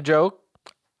funny joke.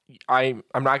 I'm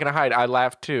not gonna hide. I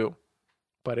laughed too,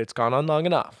 but it's gone on long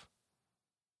enough.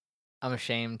 I'm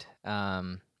ashamed.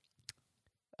 Do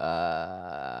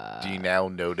you now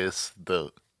notice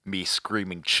me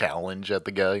screaming challenge at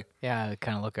the guy? Yeah, I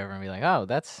kind of look over and be like, oh,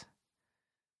 that's.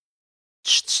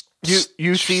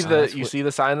 You see That's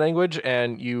the sign language,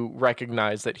 and you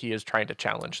recognize that he is trying to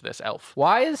challenge this elf.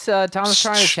 Why is Thomas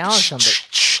trying to challenge somebody?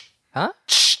 Huh?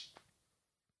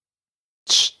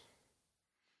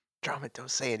 Drummond, don't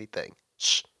say anything.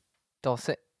 Shh. Don't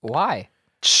say why.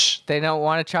 Shh. They don't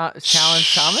want to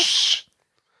challenge Thomas.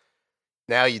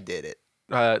 Now you did it.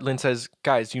 Lynn says,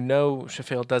 guys, you know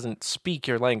Shafil doesn't speak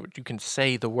your language. You can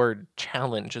say the word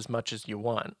challenge as much as you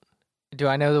want. Do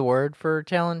I know the word for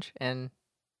challenge and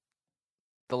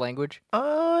the language?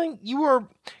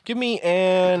 Give me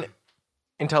an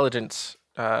intelligence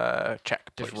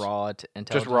check, please. Just raw intelligence.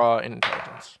 Just raw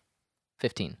intelligence.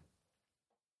 15.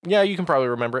 Yeah, you can probably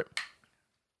remember it.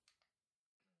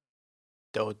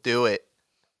 Don't do it.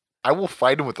 I will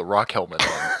fight him with the rock helmet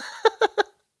on.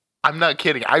 I'm not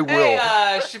kidding. I will.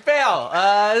 Hey,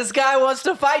 Shafil, this guy wants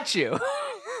to fight you.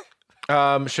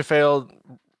 Shafil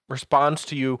responds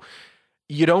to you.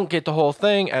 You don't get the whole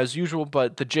thing as usual,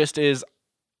 but the gist is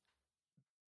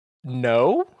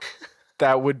no.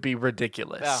 That would be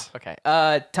ridiculous. Oh, okay.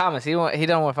 Thomas, he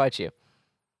don't want to fight you.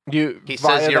 He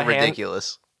says you're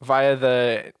ridiculous. Via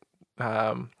the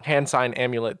hand sign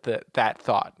amulet, that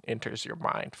thought enters your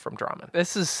mind from Drummond.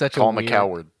 This is such Call a him a weird...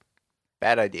 coward.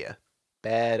 Bad idea.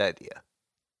 Bad idea.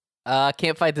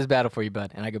 Can't fight this battle for you,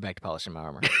 bud. And I go back to polishing my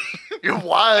armor.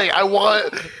 Why? I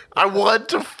want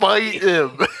to fight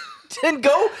him. Then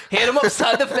go hit him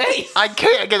upside the face. I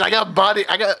can't because I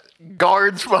got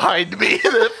guards behind me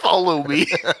that follow me.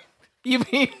 You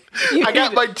mean I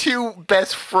got my two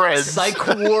best friends. psych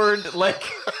ward like?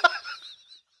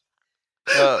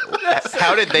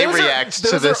 How did they react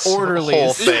to those this are orderlies.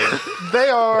 whole thing? They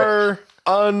are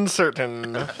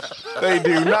uncertain. They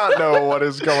do not know what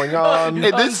is going on.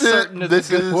 And this Uncertain is a is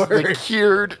good the word.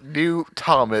 cured new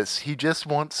Thomas. He just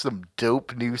wants some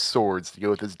dope new swords to go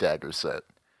with his dagger set.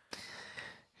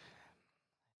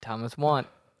 Thomas want.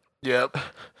 Yep. And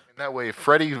that way, if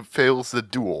Freddy fails the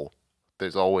duel,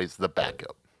 there's always the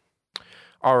backup.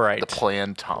 All right. The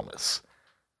plan Thomas.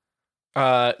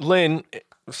 Lynn,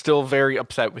 still very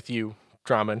upset with you,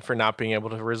 Drummond, for not being able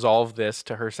to resolve this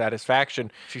to her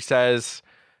satisfaction. She says,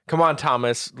 come on,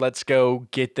 Thomas, let's go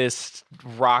get this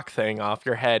rock thing off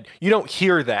your head. You don't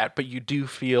hear that, but you do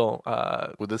feel...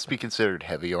 Would this be considered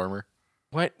heavy armor?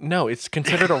 What? No, it's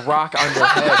considered a rock on your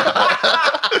head.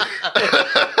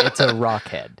 It's a rock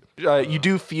head. You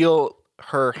do feel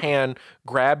her hand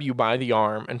grab you by the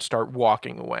arm and start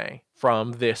walking away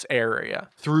from this area.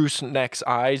 Through Sneck's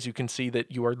eyes, you can see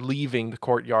that you are leaving the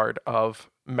courtyard of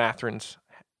Mathrin's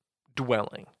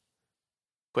dwelling.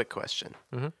 Quick question.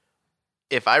 Mhm.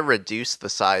 If I reduce the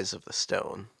size of the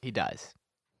stone, He dies.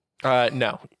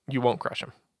 No, you won't crush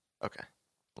him. okay.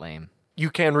 Lame. You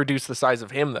can reduce the size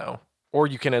of him, though, or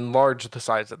you can enlarge the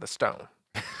size of the stone.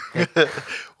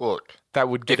 Look, That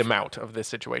would get him out of this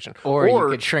situation. Or you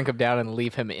could shrink him down and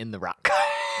leave him in the rock.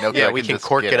 no, Yeah, I we can just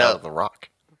cork get it out up. of the rock.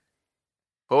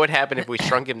 What would happen if we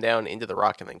shrunk him down into the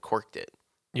rock and then corked it?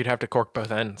 You'd have to cork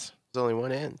both ends. There's only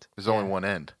one end. There's only one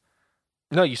end.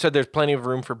 No, you said there's plenty of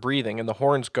room for breathing, and the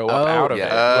horns go up Oh, out of yeah.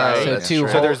 it. Right. So That's two true.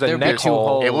 So there's a there'd be neck two hole.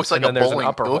 holes. It looks like and a then there's an bowling. It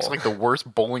upper looks hole. like the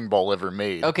worst bowling ball ever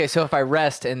made. Okay, so if I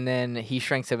rest and then he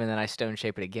shrinks him and then I stone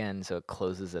shape it again, so it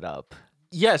closes it up.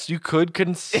 Yes, you could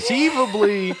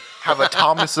conceivably Have a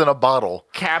Thomas in a bottle.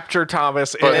 capture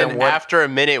Thomas But in then after a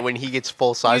minute, when he gets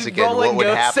full size again, what would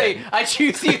happen? Say, I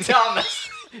choose you, Thomas.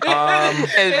 And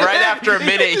right after a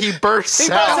minute, he bursts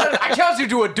out. I challenge you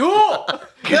to a duel.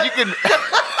 Because you can.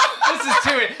 This is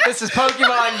too. This is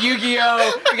Pokemon,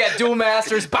 Yu-Gi-Oh. We got Duel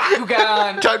Masters,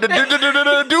 Bakugan. Time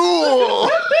to duel.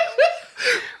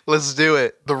 Let's do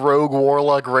it. The rogue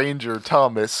warlock ranger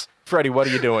Thomas. Freddy, what are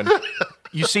you doing?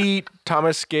 You see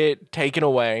Thomas get taken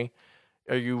away.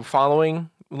 Are you following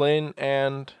Lynn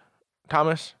and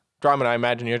Thomas? Drummond, I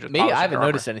imagine you're just Me, polishing I haven't your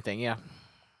armor. noticed anything. Yeah.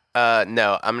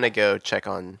 No, I'm gonna go check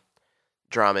on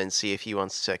Drama and see if he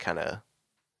wants to kind of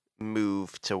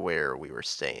move to where we were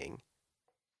staying,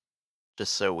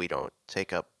 just so we don't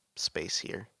take up space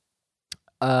here.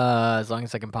 As long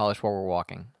as I can polish while we're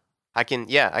walking. I can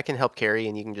help carry,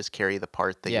 and you can just carry the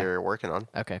part that you're working on.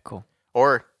 Okay, cool.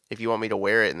 Or if you want me to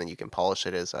wear it, and then you can polish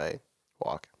it as I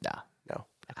walk. Nah. No.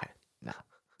 Okay.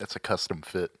 That's a custom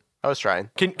fit. I was trying.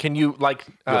 Can you like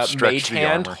You'll stretch mage the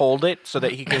hand armor. hold it so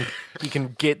that he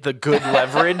can get the good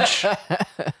leverage?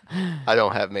 I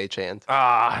don't have mage hand.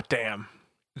 Ah, damn.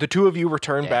 The two of you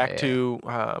return back to,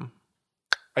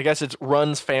 I guess it's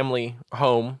Run's family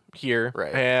home here.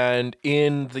 Right. And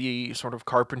in the sort of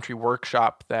carpentry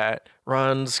workshop that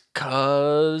Run's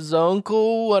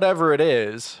uncle, whatever it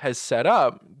is, has set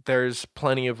up, there's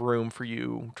plenty of room for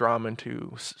you, Drummond,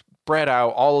 to spread out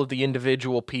all of the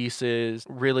individual pieces,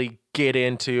 really get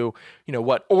into,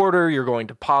 what order you're going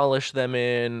to polish them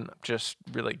in, just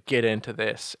really get into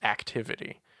this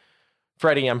activity.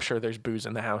 Freddie, I'm sure there's booze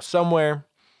in the house somewhere.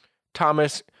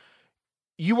 Thomas,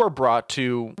 you are brought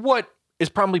to what is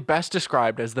probably best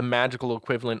described as the magical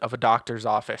equivalent of a doctor's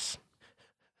office.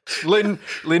 Lynn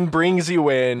brings you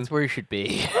in. That's where you should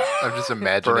be. I'm just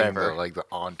imagining Forever. the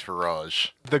entourage.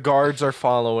 The guards are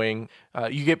following.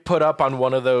 You get put up on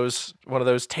one of those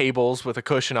tables with a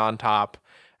cushion on top,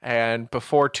 and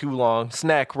before too long,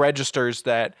 Sneck registers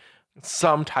that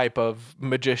some type of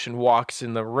magician walks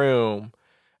in the room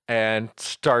and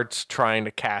starts trying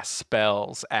to cast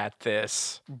spells at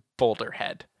this boulder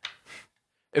head.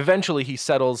 Eventually, he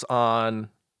settles on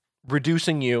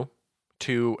reducing you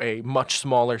to a much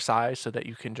smaller size so that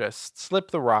you can just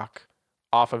slip the rock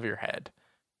off of your head.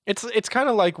 It's kind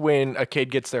of like when a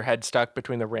kid gets their head stuck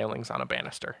between the railings on a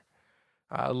banister.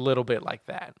 A little bit like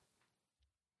that.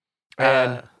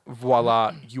 And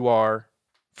voila, you are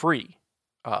free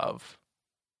of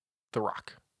the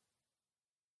rock.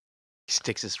 He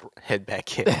sticks his head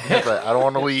back in. But I don't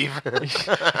want to leave.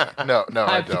 No,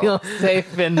 I I don't. feel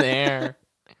safe in there.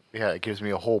 Yeah, it gives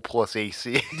me a whole plus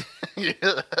AC.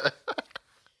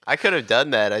 I could have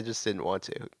done that. I just didn't want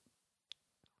to.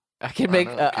 I could I make.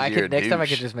 know, 'cause I you're a could next time. I could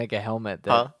douche. just make a helmet.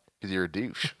 That, Huh? Because you're a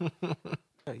douche.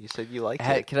 Oh, you said you liked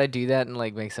Hey, it. could I do that and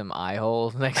like make some eye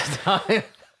holes next time?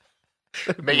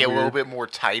 Make it a little bit more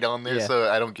tight on there Yeah. so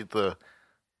I don't get the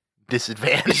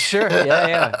disadvantage. Sure.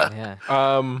 Yeah.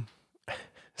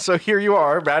 So here you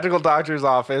are, magical doctor's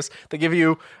office. They give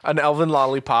you an elven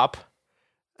lollipop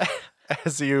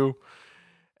as you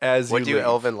What do leave.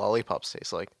 elven lollipops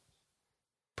taste like?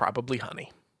 Probably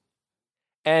honey.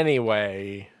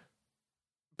 Anyway,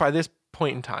 by this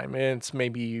point in time, it's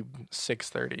maybe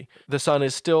 6:30. The sun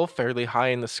is still fairly high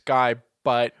in the sky,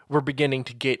 but we're beginning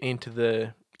to get into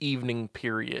the evening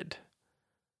period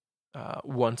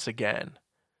once again.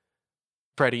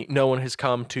 Freddie, no one has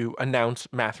come to announce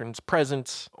Mathern's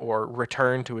presence or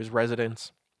return to his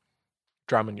residence.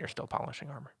 Drummond, you're still polishing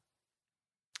armor.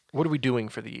 What are we doing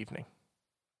for the evening?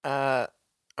 I'm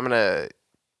gonna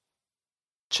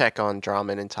check on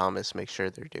Drummond and Thomas, make sure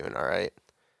they're doing all right,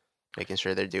 making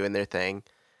sure they're doing their thing,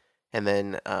 and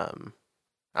then I'm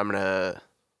gonna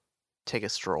take a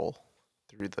stroll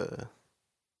through the.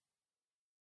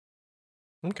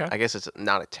 Okay. I guess it's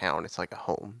not a town; it's like a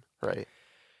home, right?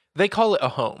 They call it a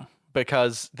home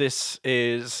because this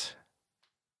is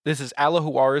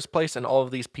Alahuara's place, and all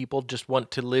of these people just want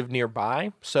to live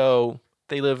nearby. So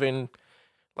they live in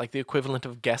like the equivalent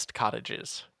of guest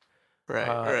cottages.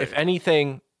 If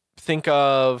anything, think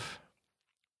of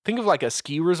like a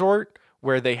ski resort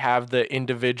where they have the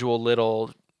individual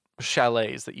little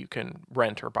chalets that you can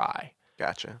rent or buy.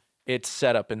 Gotcha. It's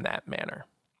set up in that manner.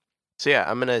 So yeah,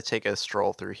 I'm gonna take a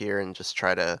stroll through here and just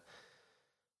try to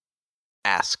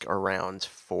ask around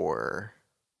for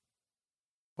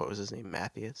what was his name?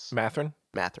 Matthias? Mathern?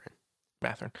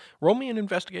 Mathern. Roll me an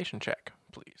investigation check,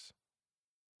 please.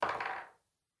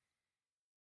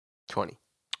 20.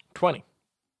 20.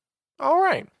 All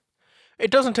right. It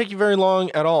doesn't take you very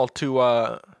long at all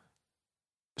to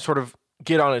sort of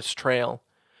get on its trail.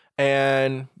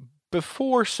 And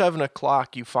before 7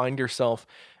 o'clock, you find yourself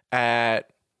at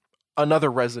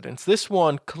another residence. This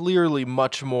one clearly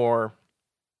much more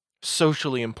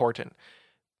socially important.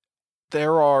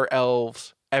 There are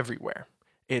elves everywhere.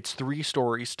 It's 3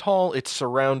 stories tall. It's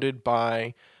surrounded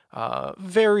by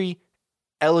very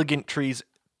elegant trees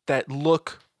that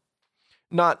look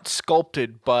not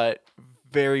sculpted, but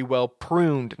very well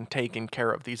pruned and taken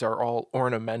care of. These are all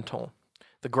ornamental.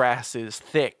 The grass is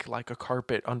thick like a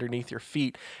carpet underneath your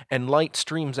feet, and light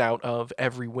streams out of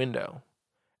every window.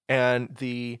 And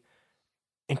the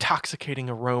intoxicating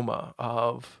aroma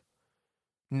of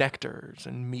nectars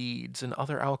and meads and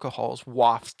other alcohols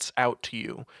wafts out to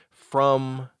you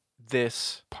from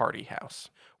this party house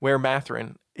where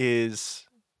Mathrin is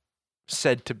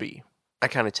said to be. I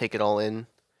kind of take it all in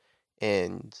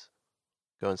and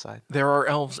go inside. There are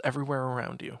elves everywhere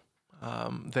around you.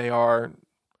 They are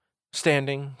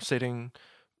standing, sitting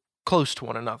close to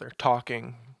one another,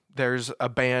 talking. There's a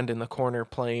band in the corner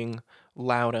playing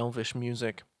loud elvish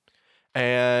music.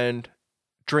 And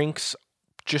drinks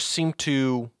just seem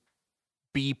to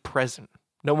be present.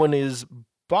 No one is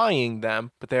buying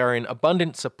them, but they are in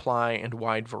abundant supply and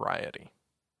wide variety.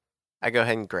 I go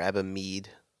ahead and grab a mead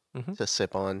Mhm. to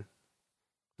sip on.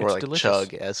 Or It's like delicious.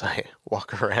 chug as I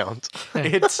walk around.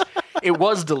 It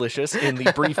was delicious in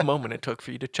the brief moment it took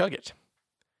for you to chug it.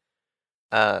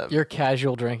 Your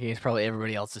casual drinking is probably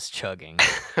everybody else's chugging.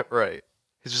 Right.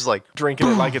 It's just like, Drinking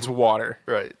it like it's water.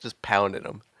 right, just pounding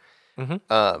them.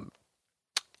 Mhm.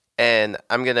 And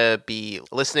I'm going to be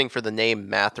listening for the name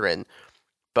Mathrin,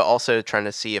 but also trying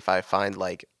to see if I find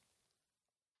like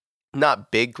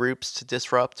not big groups to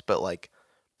disrupt, but like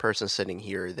person sitting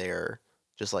here or there,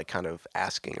 just like kind of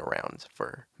asking around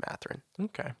for Mathrin.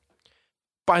 Okay.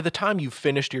 By the time you've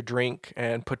finished your drink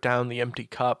and put down the empty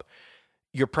cup,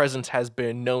 your presence has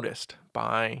been noticed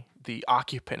by the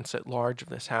occupants at large of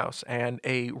this house, and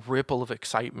a ripple of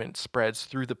excitement spreads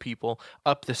through the people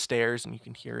up the stairs, and you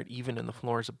can hear it even in the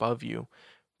floors above you.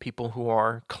 People who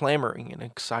are clamoring and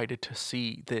excited to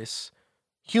see this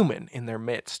human in their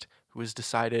midst who has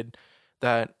decided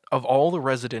that of all the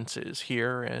residences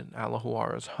here in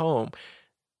Alahuara's home,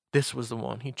 this was the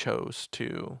one he chose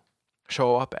to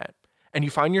show up at. And you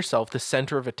find yourself the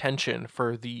center of attention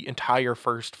for the entire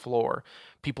first floor,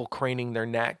 people craning their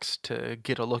necks to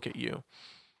get a look at you.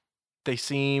 They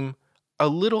seem a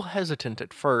little hesitant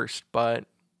at first, but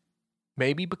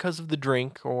maybe because of the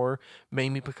drink or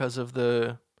maybe because of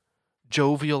the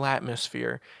jovial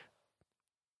atmosphere,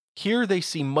 here they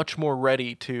seem much more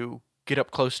ready to get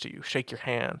up close to you, shake your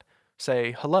hand,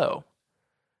 say hello,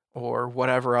 or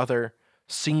whatever other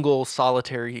single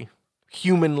solitary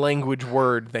human language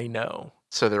word they know.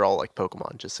 So they're all like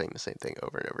Pokemon, just saying the same thing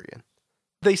over and over again.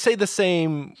 They say the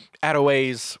same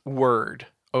Ataways word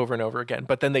over and over again,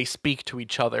 but then they speak to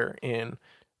each other in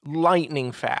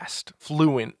lightning fast,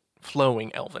 fluent,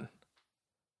 flowing Elven.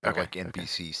 They're Okay, like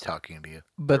NPCs talking to you.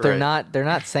 But Right. they're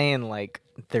not saying like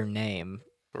their name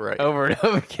Right. over and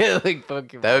over again like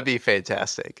Pokemon. That would be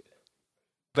fantastic.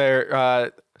 They're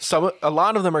a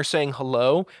lot of them are saying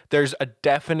hello. There's a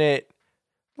definite,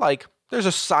 like, there's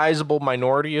a sizable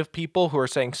minority of people who are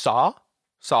saying saw.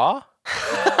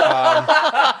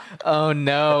 Oh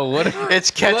no! What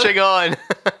It's catching on.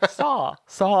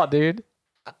 saw, dude?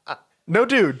 No,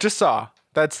 dude, just saw.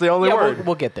 That's the only Yeah, word.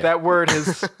 we'll get there. That word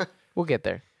is We'll get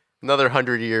there. Another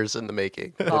 100 years in the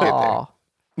making. We'll get there. Aw.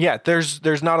 yeah.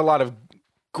 There's not a lot of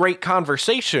great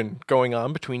conversation going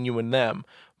on between you and them,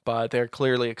 but they're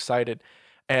clearly excited,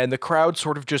 and the crowd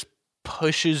sort of just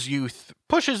pushes you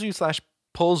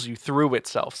 / pulls you through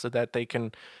itself so that they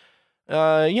can,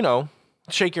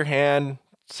 shake your hand,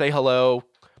 say hello,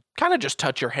 kind of just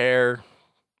touch your hair,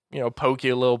 poke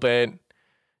you a little bit.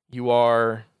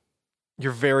 You're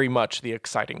very much the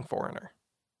exciting foreigner.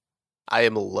 I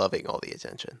am loving all the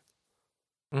attention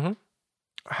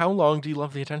How long do you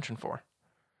love the attention for?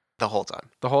 the whole time.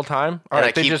 The whole time? All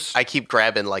And right, I keep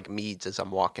grabbing like meads as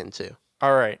I'm walking too.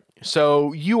 All right.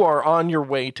 So you are on your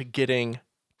way to getting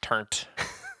turned.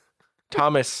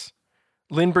 Thomas,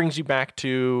 Lynn brings you back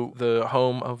to the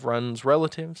home of Run's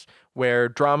relatives, where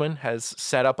Drummond has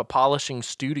set up a polishing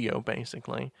studio,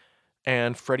 basically,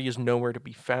 and Freddy is nowhere to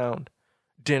be found.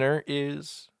 Dinner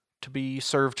is to be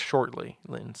served shortly,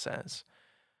 Lynn says.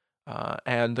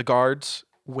 And the guards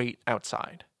wait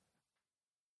outside.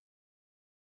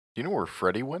 Do you know where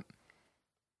Freddy went?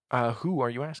 Who are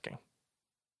you asking?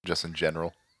 Just in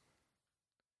general.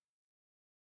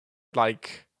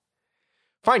 Like,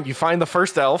 fine, you find the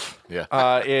first elf. Yeah.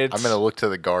 It's I'm going to look to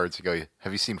the guards and go,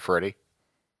 have you seen Freddy?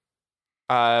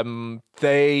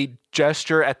 They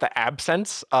gesture at the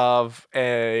absence of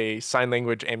a sign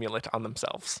language amulet on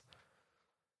themselves.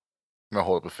 I'm going to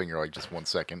hold up a finger like just 1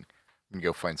 second and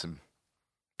go find some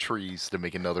trees to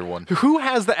make another one. Who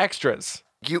has the extras?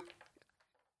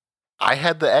 I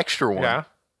had the extra one, Yeah.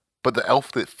 but the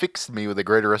elf that fixed me with the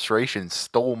Greater Restoration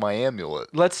stole my amulet.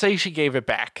 Let's say she gave it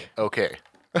back. Okay.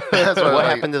 That's What what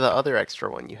happened to the other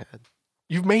extra one you had?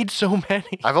 You've made so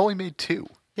many. I've only made 2.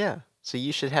 Yeah. So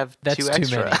you should have That's 2 too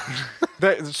extra.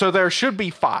 many. So there should be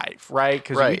 5, right?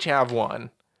 Because you Right. each have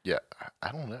one. Yeah,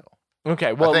 I don't know.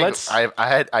 Okay, well, I think let's...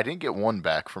 I didn't get one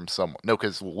back from someone. No,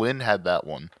 because Lynn had that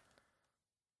one.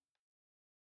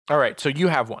 All right, so you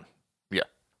have one. Yeah.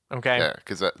 Okay. Yeah,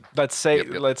 because Let's say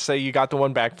Yep. you got the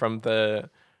one back from the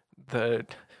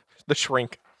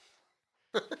shrink.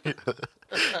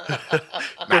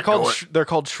 They're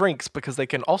called shrinks because they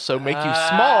can also make you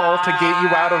small to get you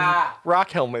out of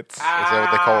rock helmets. Is that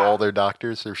what they call all their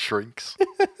doctors? They're shrinks.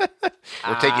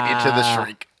 We're taking you to the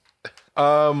shrink.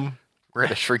 We're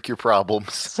gonna shrink your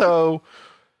problems.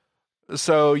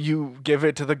 So you give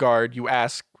it to the guard. You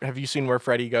ask, "Have you seen where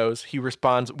Freddy goes?" He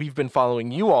responds, "We've been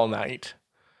following you all night."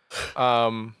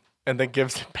 And then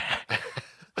gives it back.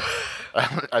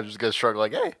 I'm just gonna shrug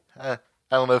like, hey, I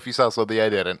don't know if you saw something I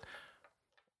didn't.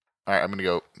 All right, I'm gonna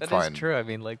go That find. is true. I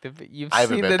mean, like you've I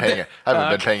haven't seen been paying. I haven't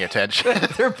been okay. paying attention.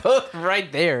 They're both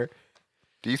right there.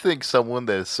 Do you think someone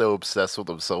that is so obsessed with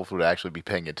themselves would actually be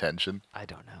paying attention? I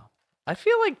don't know. I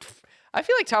feel like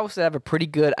Thomas would have a pretty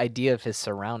good idea of his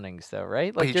surroundings, though,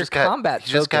 right? But Like your combat.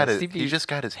 he just got focus. he just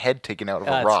got his head taken out of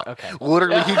a That's- rock. okay.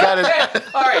 Literally, he got his.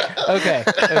 All right. Okay.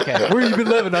 Where you been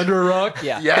living under a rock?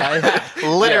 Yeah. Yeah.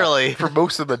 Literally. For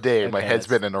most of the day, my Okay, head's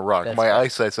been in a rock. that's My fair.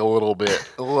 eyesight's a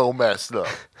little messed up.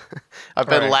 I've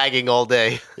been Alright. lagging all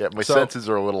day. Yeah, my So- senses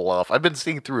are a little off. I've been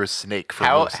seeing through a snake for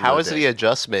How most of how the is day. the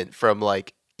adjustment from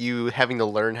like you having to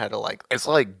learn how to like It's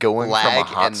like going lag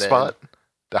from a and then- hotspot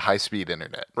to high-speed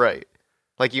internet. right?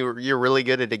 Like you're really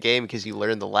good at a game because you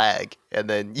learn the lag, and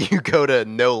then you go to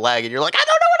no lag, and you're like, I don't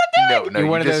know what I'm doing. No, You're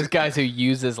you one of just- those guys who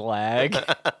uses lag.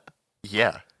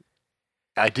 Yeah,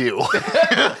 I do.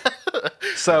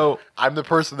 So I'm the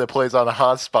person that plays on a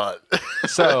hotspot.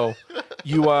 so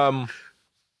you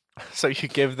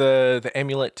give the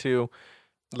amulet to,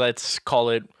 let's call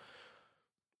it,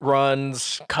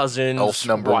 Run's cousin's Elf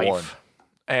number wife. one.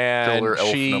 And Filler elf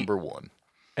she number 1.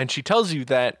 and she tells you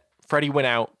that Freddy went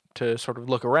out to sort of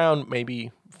look around,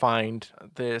 maybe find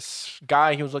this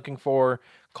guy he was looking for,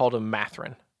 called him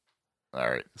Mathrin. All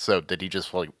right. So did he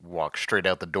just like walk straight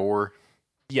out the door?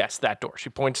 Yes, that door. She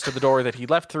points to the door that he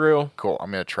left through. Cool.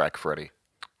 I'm gonna track Freddy.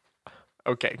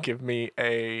 Okay, give me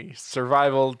a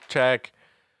survival check,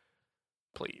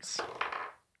 please.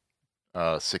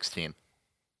 16.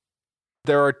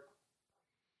 There are,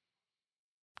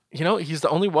 he's the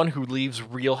only one who leaves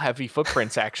real heavy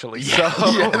footprints, actually. Yeah,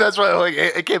 yeah, that's why I'm like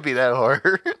it can't be that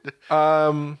hard.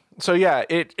 So yeah,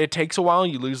 it takes a while.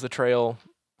 You lose the trail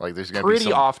Like there's gonna pretty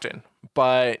be some. often,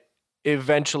 but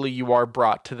eventually you are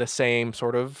brought to the same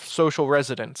sort of social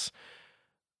residence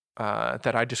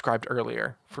that I described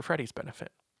earlier for Freddy's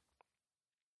benefit.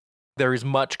 There is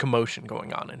much commotion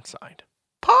going on inside,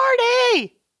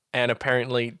 Party! and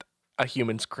apparently a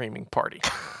human screaming party.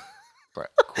 Right,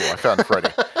 cool. I found Freddy.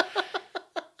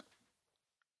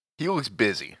 He looks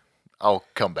busy. I'll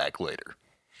come back later.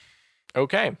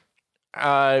 Okay.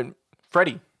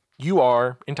 Freddy, you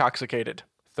are intoxicated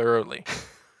thoroughly.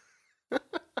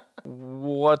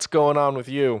 What's going on with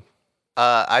you?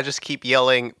 I just keep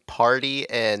yelling party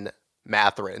and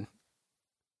Mathrin,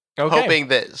 Okay. hoping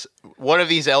that one of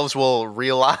these elves will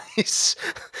realize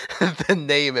the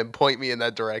name and point me in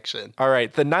that direction. All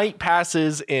right. The night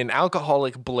passes in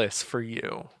alcoholic bliss for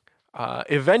you.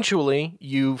 Eventually,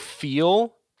 you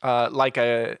feel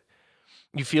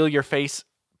you feel your face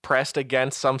pressed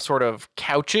against some sort of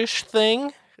couchish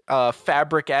thing,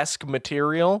 fabric-esque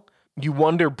material. You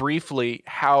wonder briefly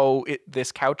how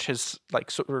this couch has like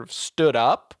sort of stood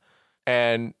up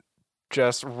and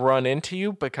just run into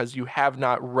you because you have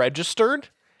not registered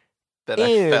That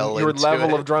in I fell your into level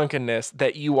it. of drunkenness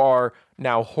that you are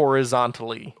now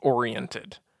horizontally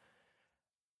oriented.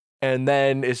 And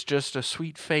then it's just a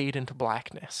sweet fade into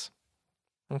blackness.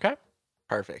 Okay?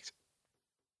 Perfect.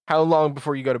 How long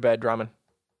before you go to bed, Drummond?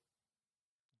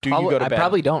 Do you go to bed? I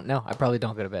probably don't know. I probably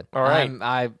don't go to bed. All right.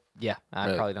 I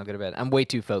Right. probably don't go to bed. I'm way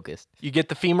too focused. You get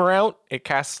the femur out, it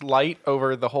casts light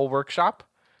over the whole workshop,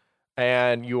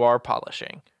 and you are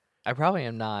polishing. I probably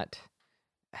am not.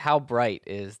 How bright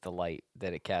is the light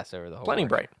that it casts over the whole? Plenty work?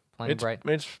 bright. Plenty It's, bright.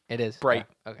 it's It is bright.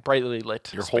 Yeah, okay. brightly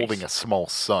lit. You're space. holding a small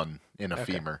sun in a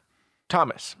Okay. femur.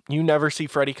 Thomas, you never see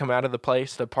Freddy come out of the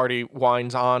place. The party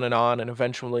winds on, and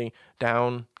eventually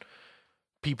down.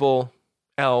 People,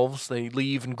 elves, they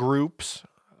leave in groups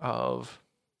of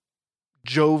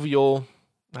jovial,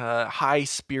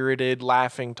 high-spirited,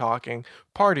 laughing, talking,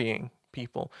 partying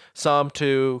people. Some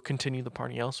to continue the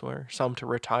party elsewhere, some to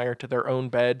retire to their own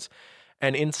beds.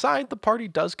 And inside, the party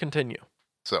does continue.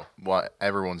 So while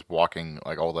everyone's walking,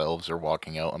 like all the elves are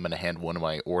walking out, I'm gonna hand one of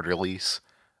my orderlies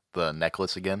the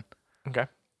necklace again. Okay.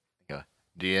 Yeah.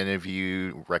 Do any of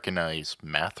you recognize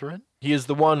Mathrin? He is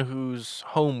the one whose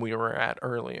home we were at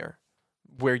earlier,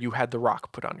 where you had the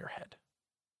rock put on your head.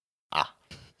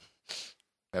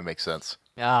 That makes sense.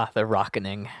 Ah, the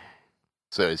rockening.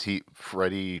 So is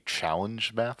Freddy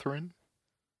challenged Mathrin?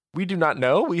 We do not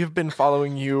know. We have been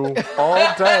following you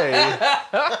all day.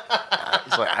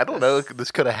 It's like, I don't know.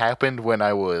 This could have happened when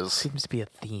I was, Seems to be a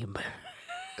theme.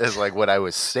 it's like when I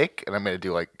was sick, and I'm gonna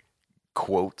do like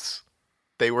quotes.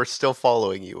 They were still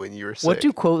following you when you were sick. What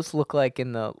do quotes look like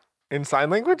in the? In sign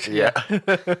language? Yeah.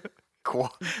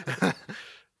 Cool.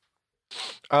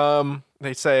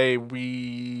 They say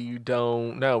we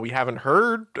don't know. We haven't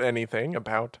heard anything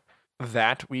about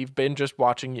that. We've been just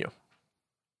watching you.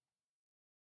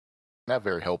 Not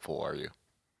very helpful, are you?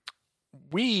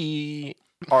 We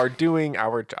are doing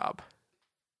our job.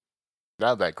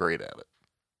 Not that great at it.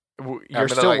 You're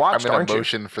still watched, I'm aren't gonna you?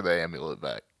 motion for the amulet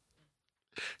back.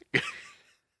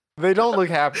 They don't look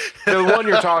happy. The one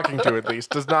you're talking to, at least,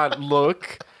 does not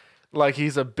look like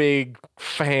he's a big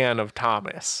fan of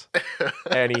Thomas.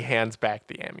 And he hands back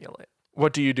the amulet.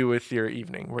 What do you do with your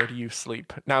evening? Where do you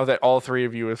sleep? Now that all three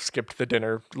of you have skipped the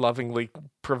dinner lovingly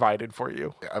provided for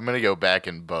you. I'm gonna go back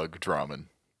and bug Drummond.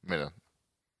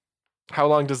 How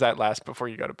long does that last before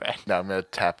you go to bed? I'm gonna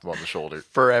tap him on the shoulder.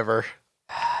 Forever.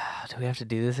 Do we have to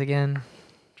do this again?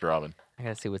 Drummond. I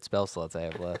gotta see what spell slots I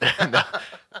have left. No,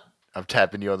 I'm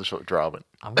tapping you on the shoulder. Drummond.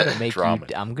 I'm gonna make you.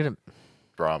 Drummond. I'm gonna.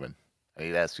 Drummond. I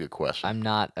need to ask you a question. I'm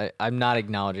not. I'm not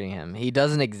acknowledging him. He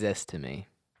doesn't exist to me.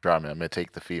 Drummond, I'm gonna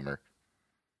take the femur.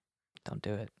 Don't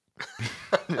do it.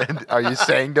 Are you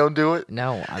saying don't do it?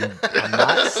 No, I'm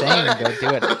not saying don't do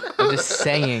it. I'm just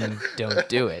saying don't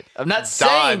do it. I'm not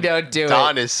saying don't do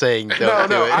Don it. is saying don't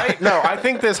do it. I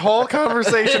think this whole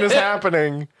conversation is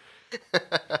happening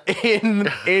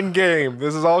in game.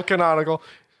 This is all canonical.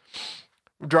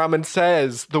 Drummond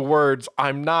says the words,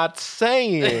 I'm not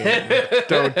saying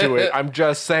don't do it. I'm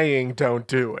just saying don't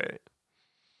do it.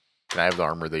 Can I have the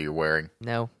armor that you're wearing?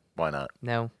 No, Why not?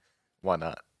 no, Why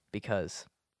not? because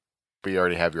But you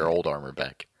already have your old armor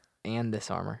back. and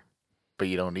this armor. But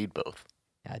you don't need both.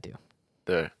 Yeah, I do.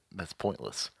 That's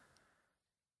pointless.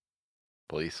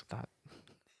 Please.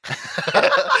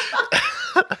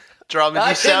 Drummond, I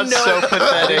you sound didn't so know.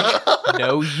 pathetic.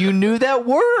 No, you knew that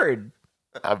word,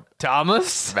 I'm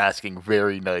Thomas. asking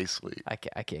very nicely. I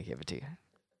can't give it to you.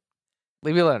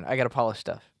 Leave me alone. I gotta polish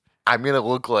stuff. I'm gonna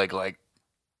look like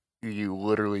you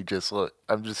literally just look.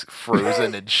 I'm just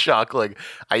frozen in shock. Like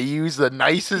I use the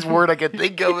nicest word I can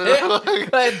think of.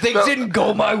 Things didn't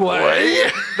go my way.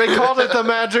 They called it the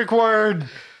magic word,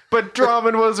 but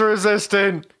Drummond was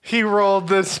resistant. He rolled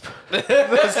the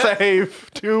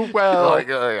save too well. Like,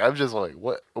 I'm just like,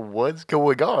 what's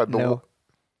going on? No.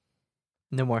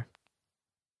 No more.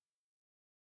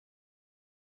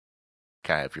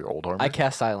 Can I have your old armor? I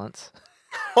cast silence.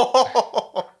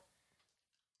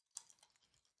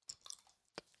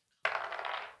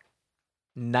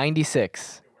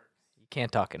 96. You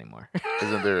can't talk anymore.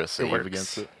 Isn't there a save works.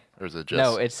 against it, or is it just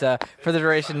No, it's for the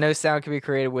duration. No sound can be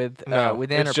created with No,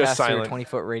 within it's or just past through a silent.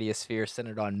 20-foot radius sphere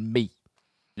centered on me.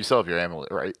 You still have your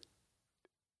amulet, right?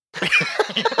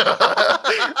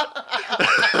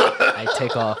 I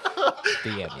take off the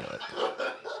amulet.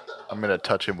 I'm gonna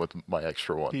touch him with my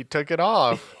extra one. He took it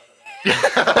off.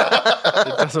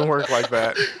 It doesn't work like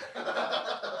that.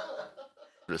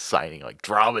 Just signing like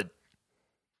Drummond.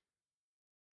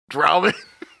 Drummond.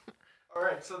 All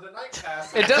right, so the night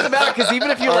passes. It doesn't matter because even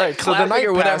if you All like right, so the clapping night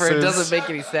or whatever, it passes. doesn't make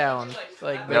any sound.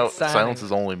 Like No, it's sounding. silence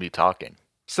is only me talking.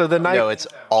 So the night. No, it's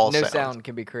all No sound. sound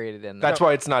can be created in. That's there.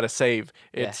 why it's not a save.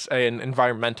 It's an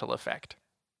environmental effect.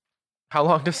 How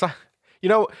long does that? You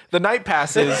know, the night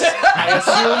passes. I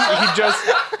assume he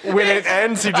just, when it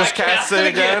ends, he just casts it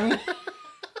again.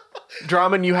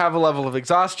 Drummond, you have a level of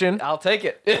exhaustion. I'll take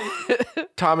it.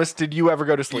 Thomas, did you ever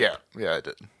go to sleep? Yeah, I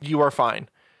did. You are fine.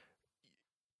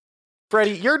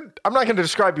 Freddie, I'm not going to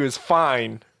describe you as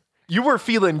fine. You were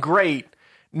feeling great.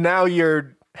 Now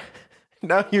you're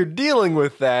dealing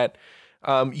with that.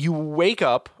 You wake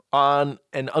up on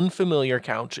an unfamiliar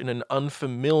couch in an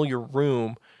unfamiliar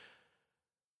room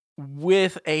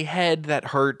with a head that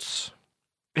hurts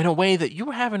in a way that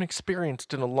you haven't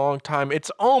experienced in a long time.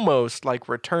 It's almost like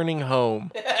returning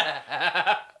home.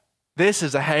 This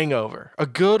is a hangover, a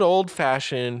good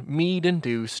old-fashioned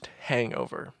mead-induced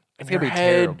hangover. And It's gonna be your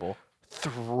head terrible.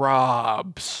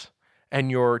 throbs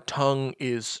and your tongue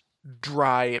is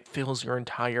dry. It fills your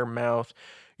entire mouth.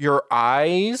 Your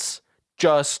eyes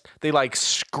they like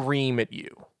scream at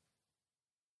you.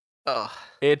 Ugh.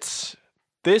 This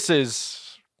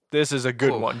is a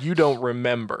good Ooh. one. You don't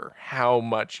remember how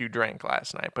much you drank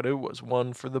last night, but it was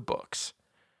one for the books.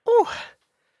 Ooh.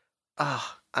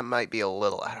 I might be a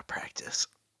little out of practice.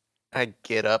 I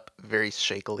get up very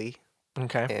shakily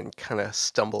Okay. and kind of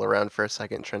stumble around for a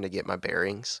second trying to get my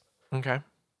bearings. Okay.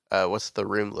 What's the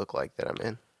room look like that I'm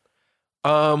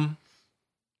in?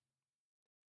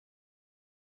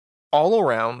 all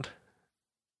around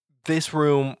this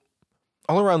room,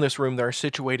 there are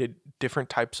situated different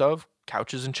types of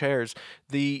couches and chairs.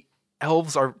 The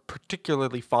elves are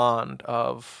particularly fond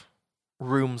of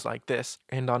rooms like this,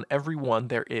 and on every one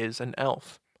there is an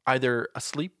elf, either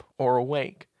asleep or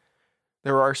awake.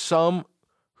 There are some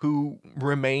who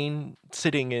remain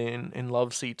sitting in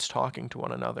love seats talking to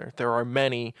one another. There are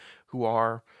many who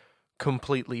are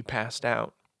completely passed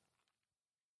out.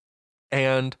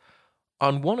 And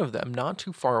on one of them, not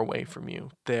too far away from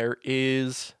you, there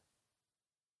is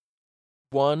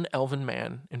one elven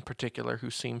man in particular who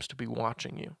seems to be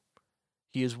watching you.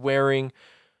 He is wearing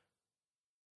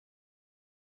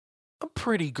a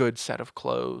pretty good set of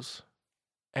clothes,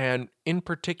 and in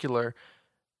particular,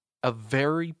 a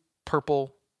very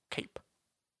purple cape.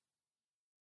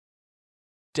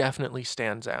 Definitely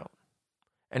stands out.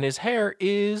 And his hair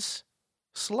is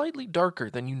slightly darker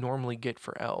than you normally get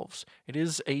for elves. It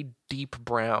is a deep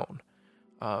brown,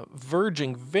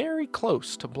 verging very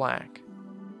close to black.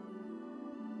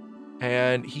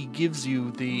 And he gives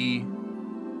you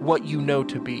what you know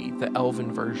to be the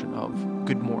elven version of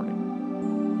good morning.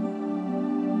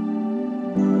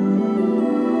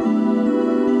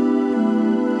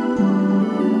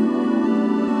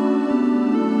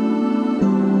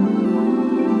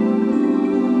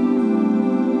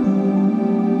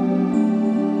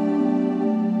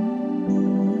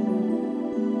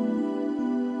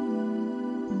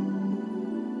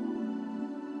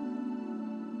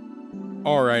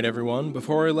 Alright everyone,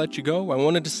 before I let you go, I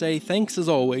wanted to say thanks as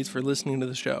always for listening to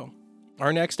the show.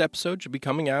 Our next episode should be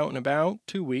coming out in about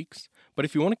 2 weeks, but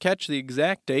if you want to catch the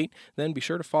exact date, then be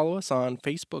sure to follow us on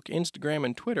Facebook, Instagram,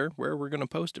 and Twitter, where we're going to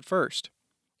post it first.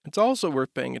 It's also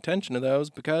worth paying attention to those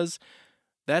because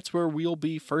that's where we'll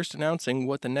be first announcing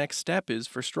what the next step is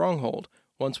for Stronghold,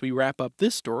 once we wrap up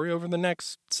this story over the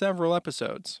next several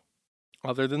episodes.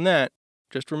 Other than that,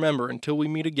 just remember, until we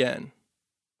meet again,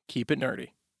 keep it nerdy.